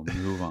 and we will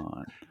move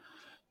on.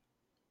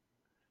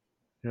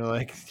 You're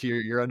like,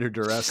 you're under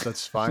duress.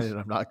 That's fine, and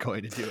I'm not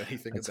going to do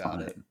anything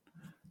about it.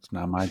 It's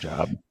not my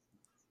job.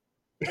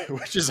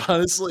 Which is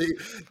honestly,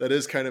 that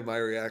is kind of my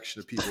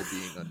reaction to people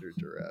being under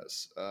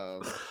duress.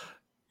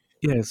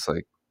 Yeah, it's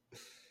like,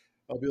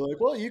 I'll be like,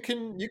 well, you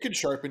can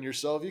sharpen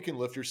yourself. You can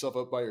lift yourself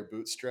up by your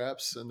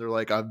bootstraps. And they're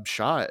like, I'm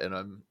shot and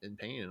I'm in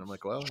pain. And I'm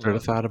like, well, should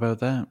have thought about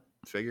that.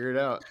 Figure it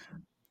out.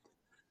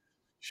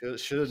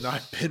 Should have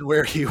not been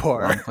where you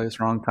are. Wrong place,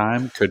 wrong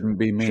time. Couldn't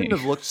be me. Shouldn't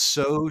have looked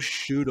so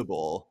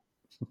shootable.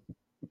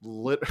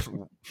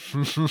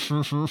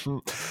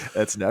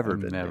 That's never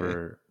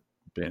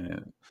been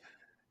it.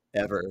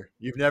 Ever.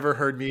 You've never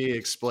heard me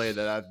explain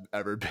that I've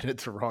ever been at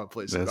the wrong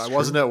place. I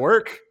wasn't at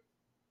work.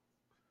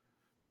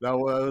 That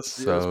was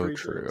so pretty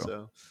true.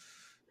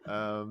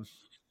 So,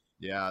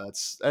 yeah,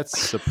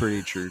 that's a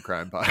pretty true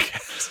crime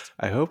podcast.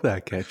 I hope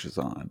that catches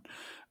on.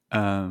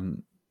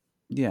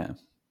 Yeah.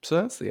 So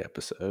that's the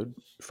episode.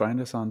 Find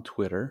us on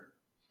Twitter.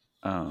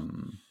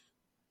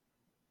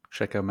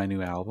 Check out my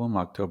new album,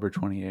 October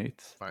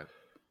 28th. Fine.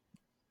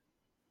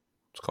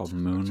 It's called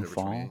October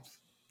Moonfall. 28th.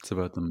 It's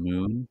about the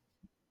moon.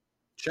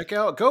 Check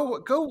out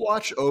go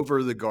watch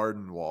Over the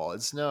Garden Wall.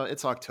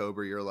 It's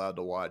October. You're allowed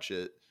to watch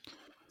it.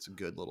 It's a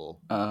good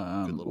little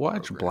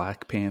Watch program.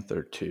 Black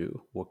Panther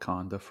 2,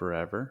 Wakanda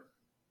Forever.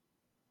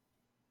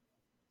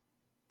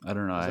 I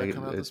don't know. Does that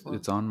come out this month?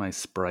 It's on my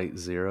Sprite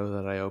Zero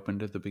that I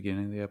opened at the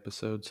beginning of the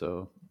episode,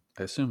 so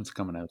I assume it's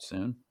coming out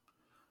soon.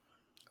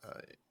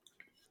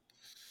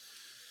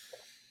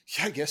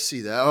 Yeah, I guess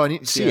see that. Oh, I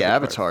need to see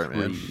Avatar,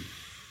 man.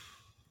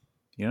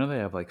 You know they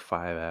have like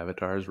 5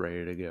 avatars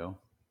ready to go.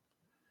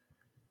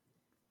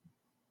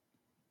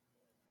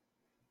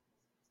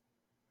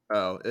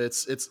 Oh,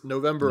 it's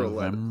November 11th.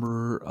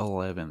 November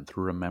 11th,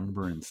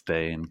 Remembrance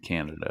Day in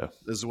Canada.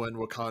 This is when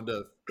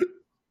Wakanda.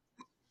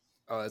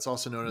 It's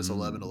also known as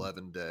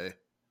 11/11 Day.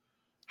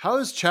 How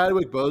is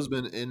Chadwick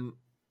Boseman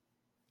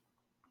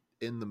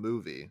in the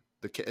movie?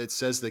 It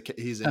says that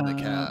he's in the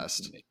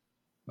cast.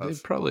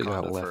 They've probably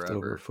got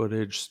leftover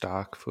footage,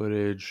 stock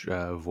footage,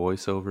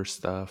 voiceover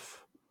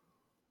stuff.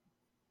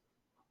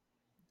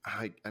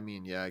 I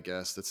mean, yeah, I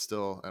guess that's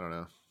still, I don't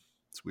know.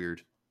 It's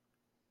weird.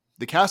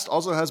 The cast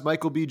also has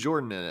Michael B.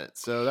 Jordan in it,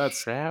 so that's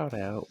shout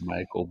out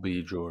Michael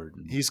B.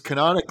 Jordan. He's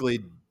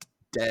canonically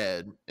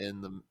dead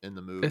in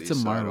the movie. It's a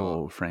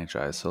Marvel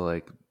franchise, so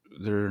like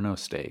there are no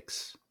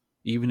stakes.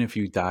 Even if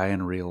you die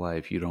in real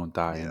life, you don't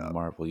die in the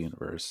Marvel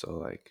universe. So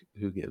like,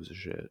 who gives a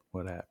shit?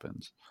 What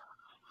happens?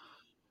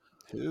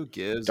 Who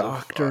gives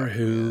Doctor a fuck,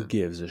 Who man?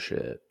 gives a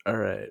shit. All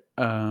right.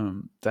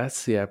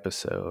 That's the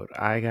episode.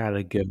 I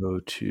gotta go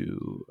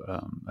to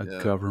a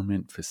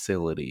government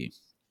facility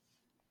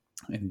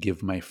and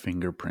give my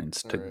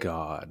fingerprints to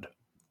God.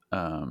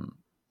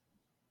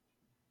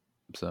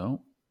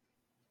 So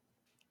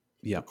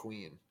yeah.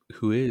 Queen.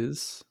 Who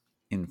is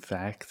in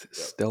fact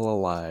still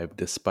alive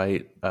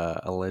despite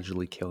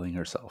allegedly killing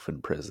herself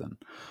in prison.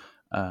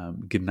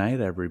 Good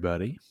night,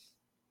 everybody.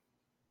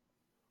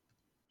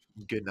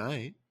 Good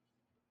night.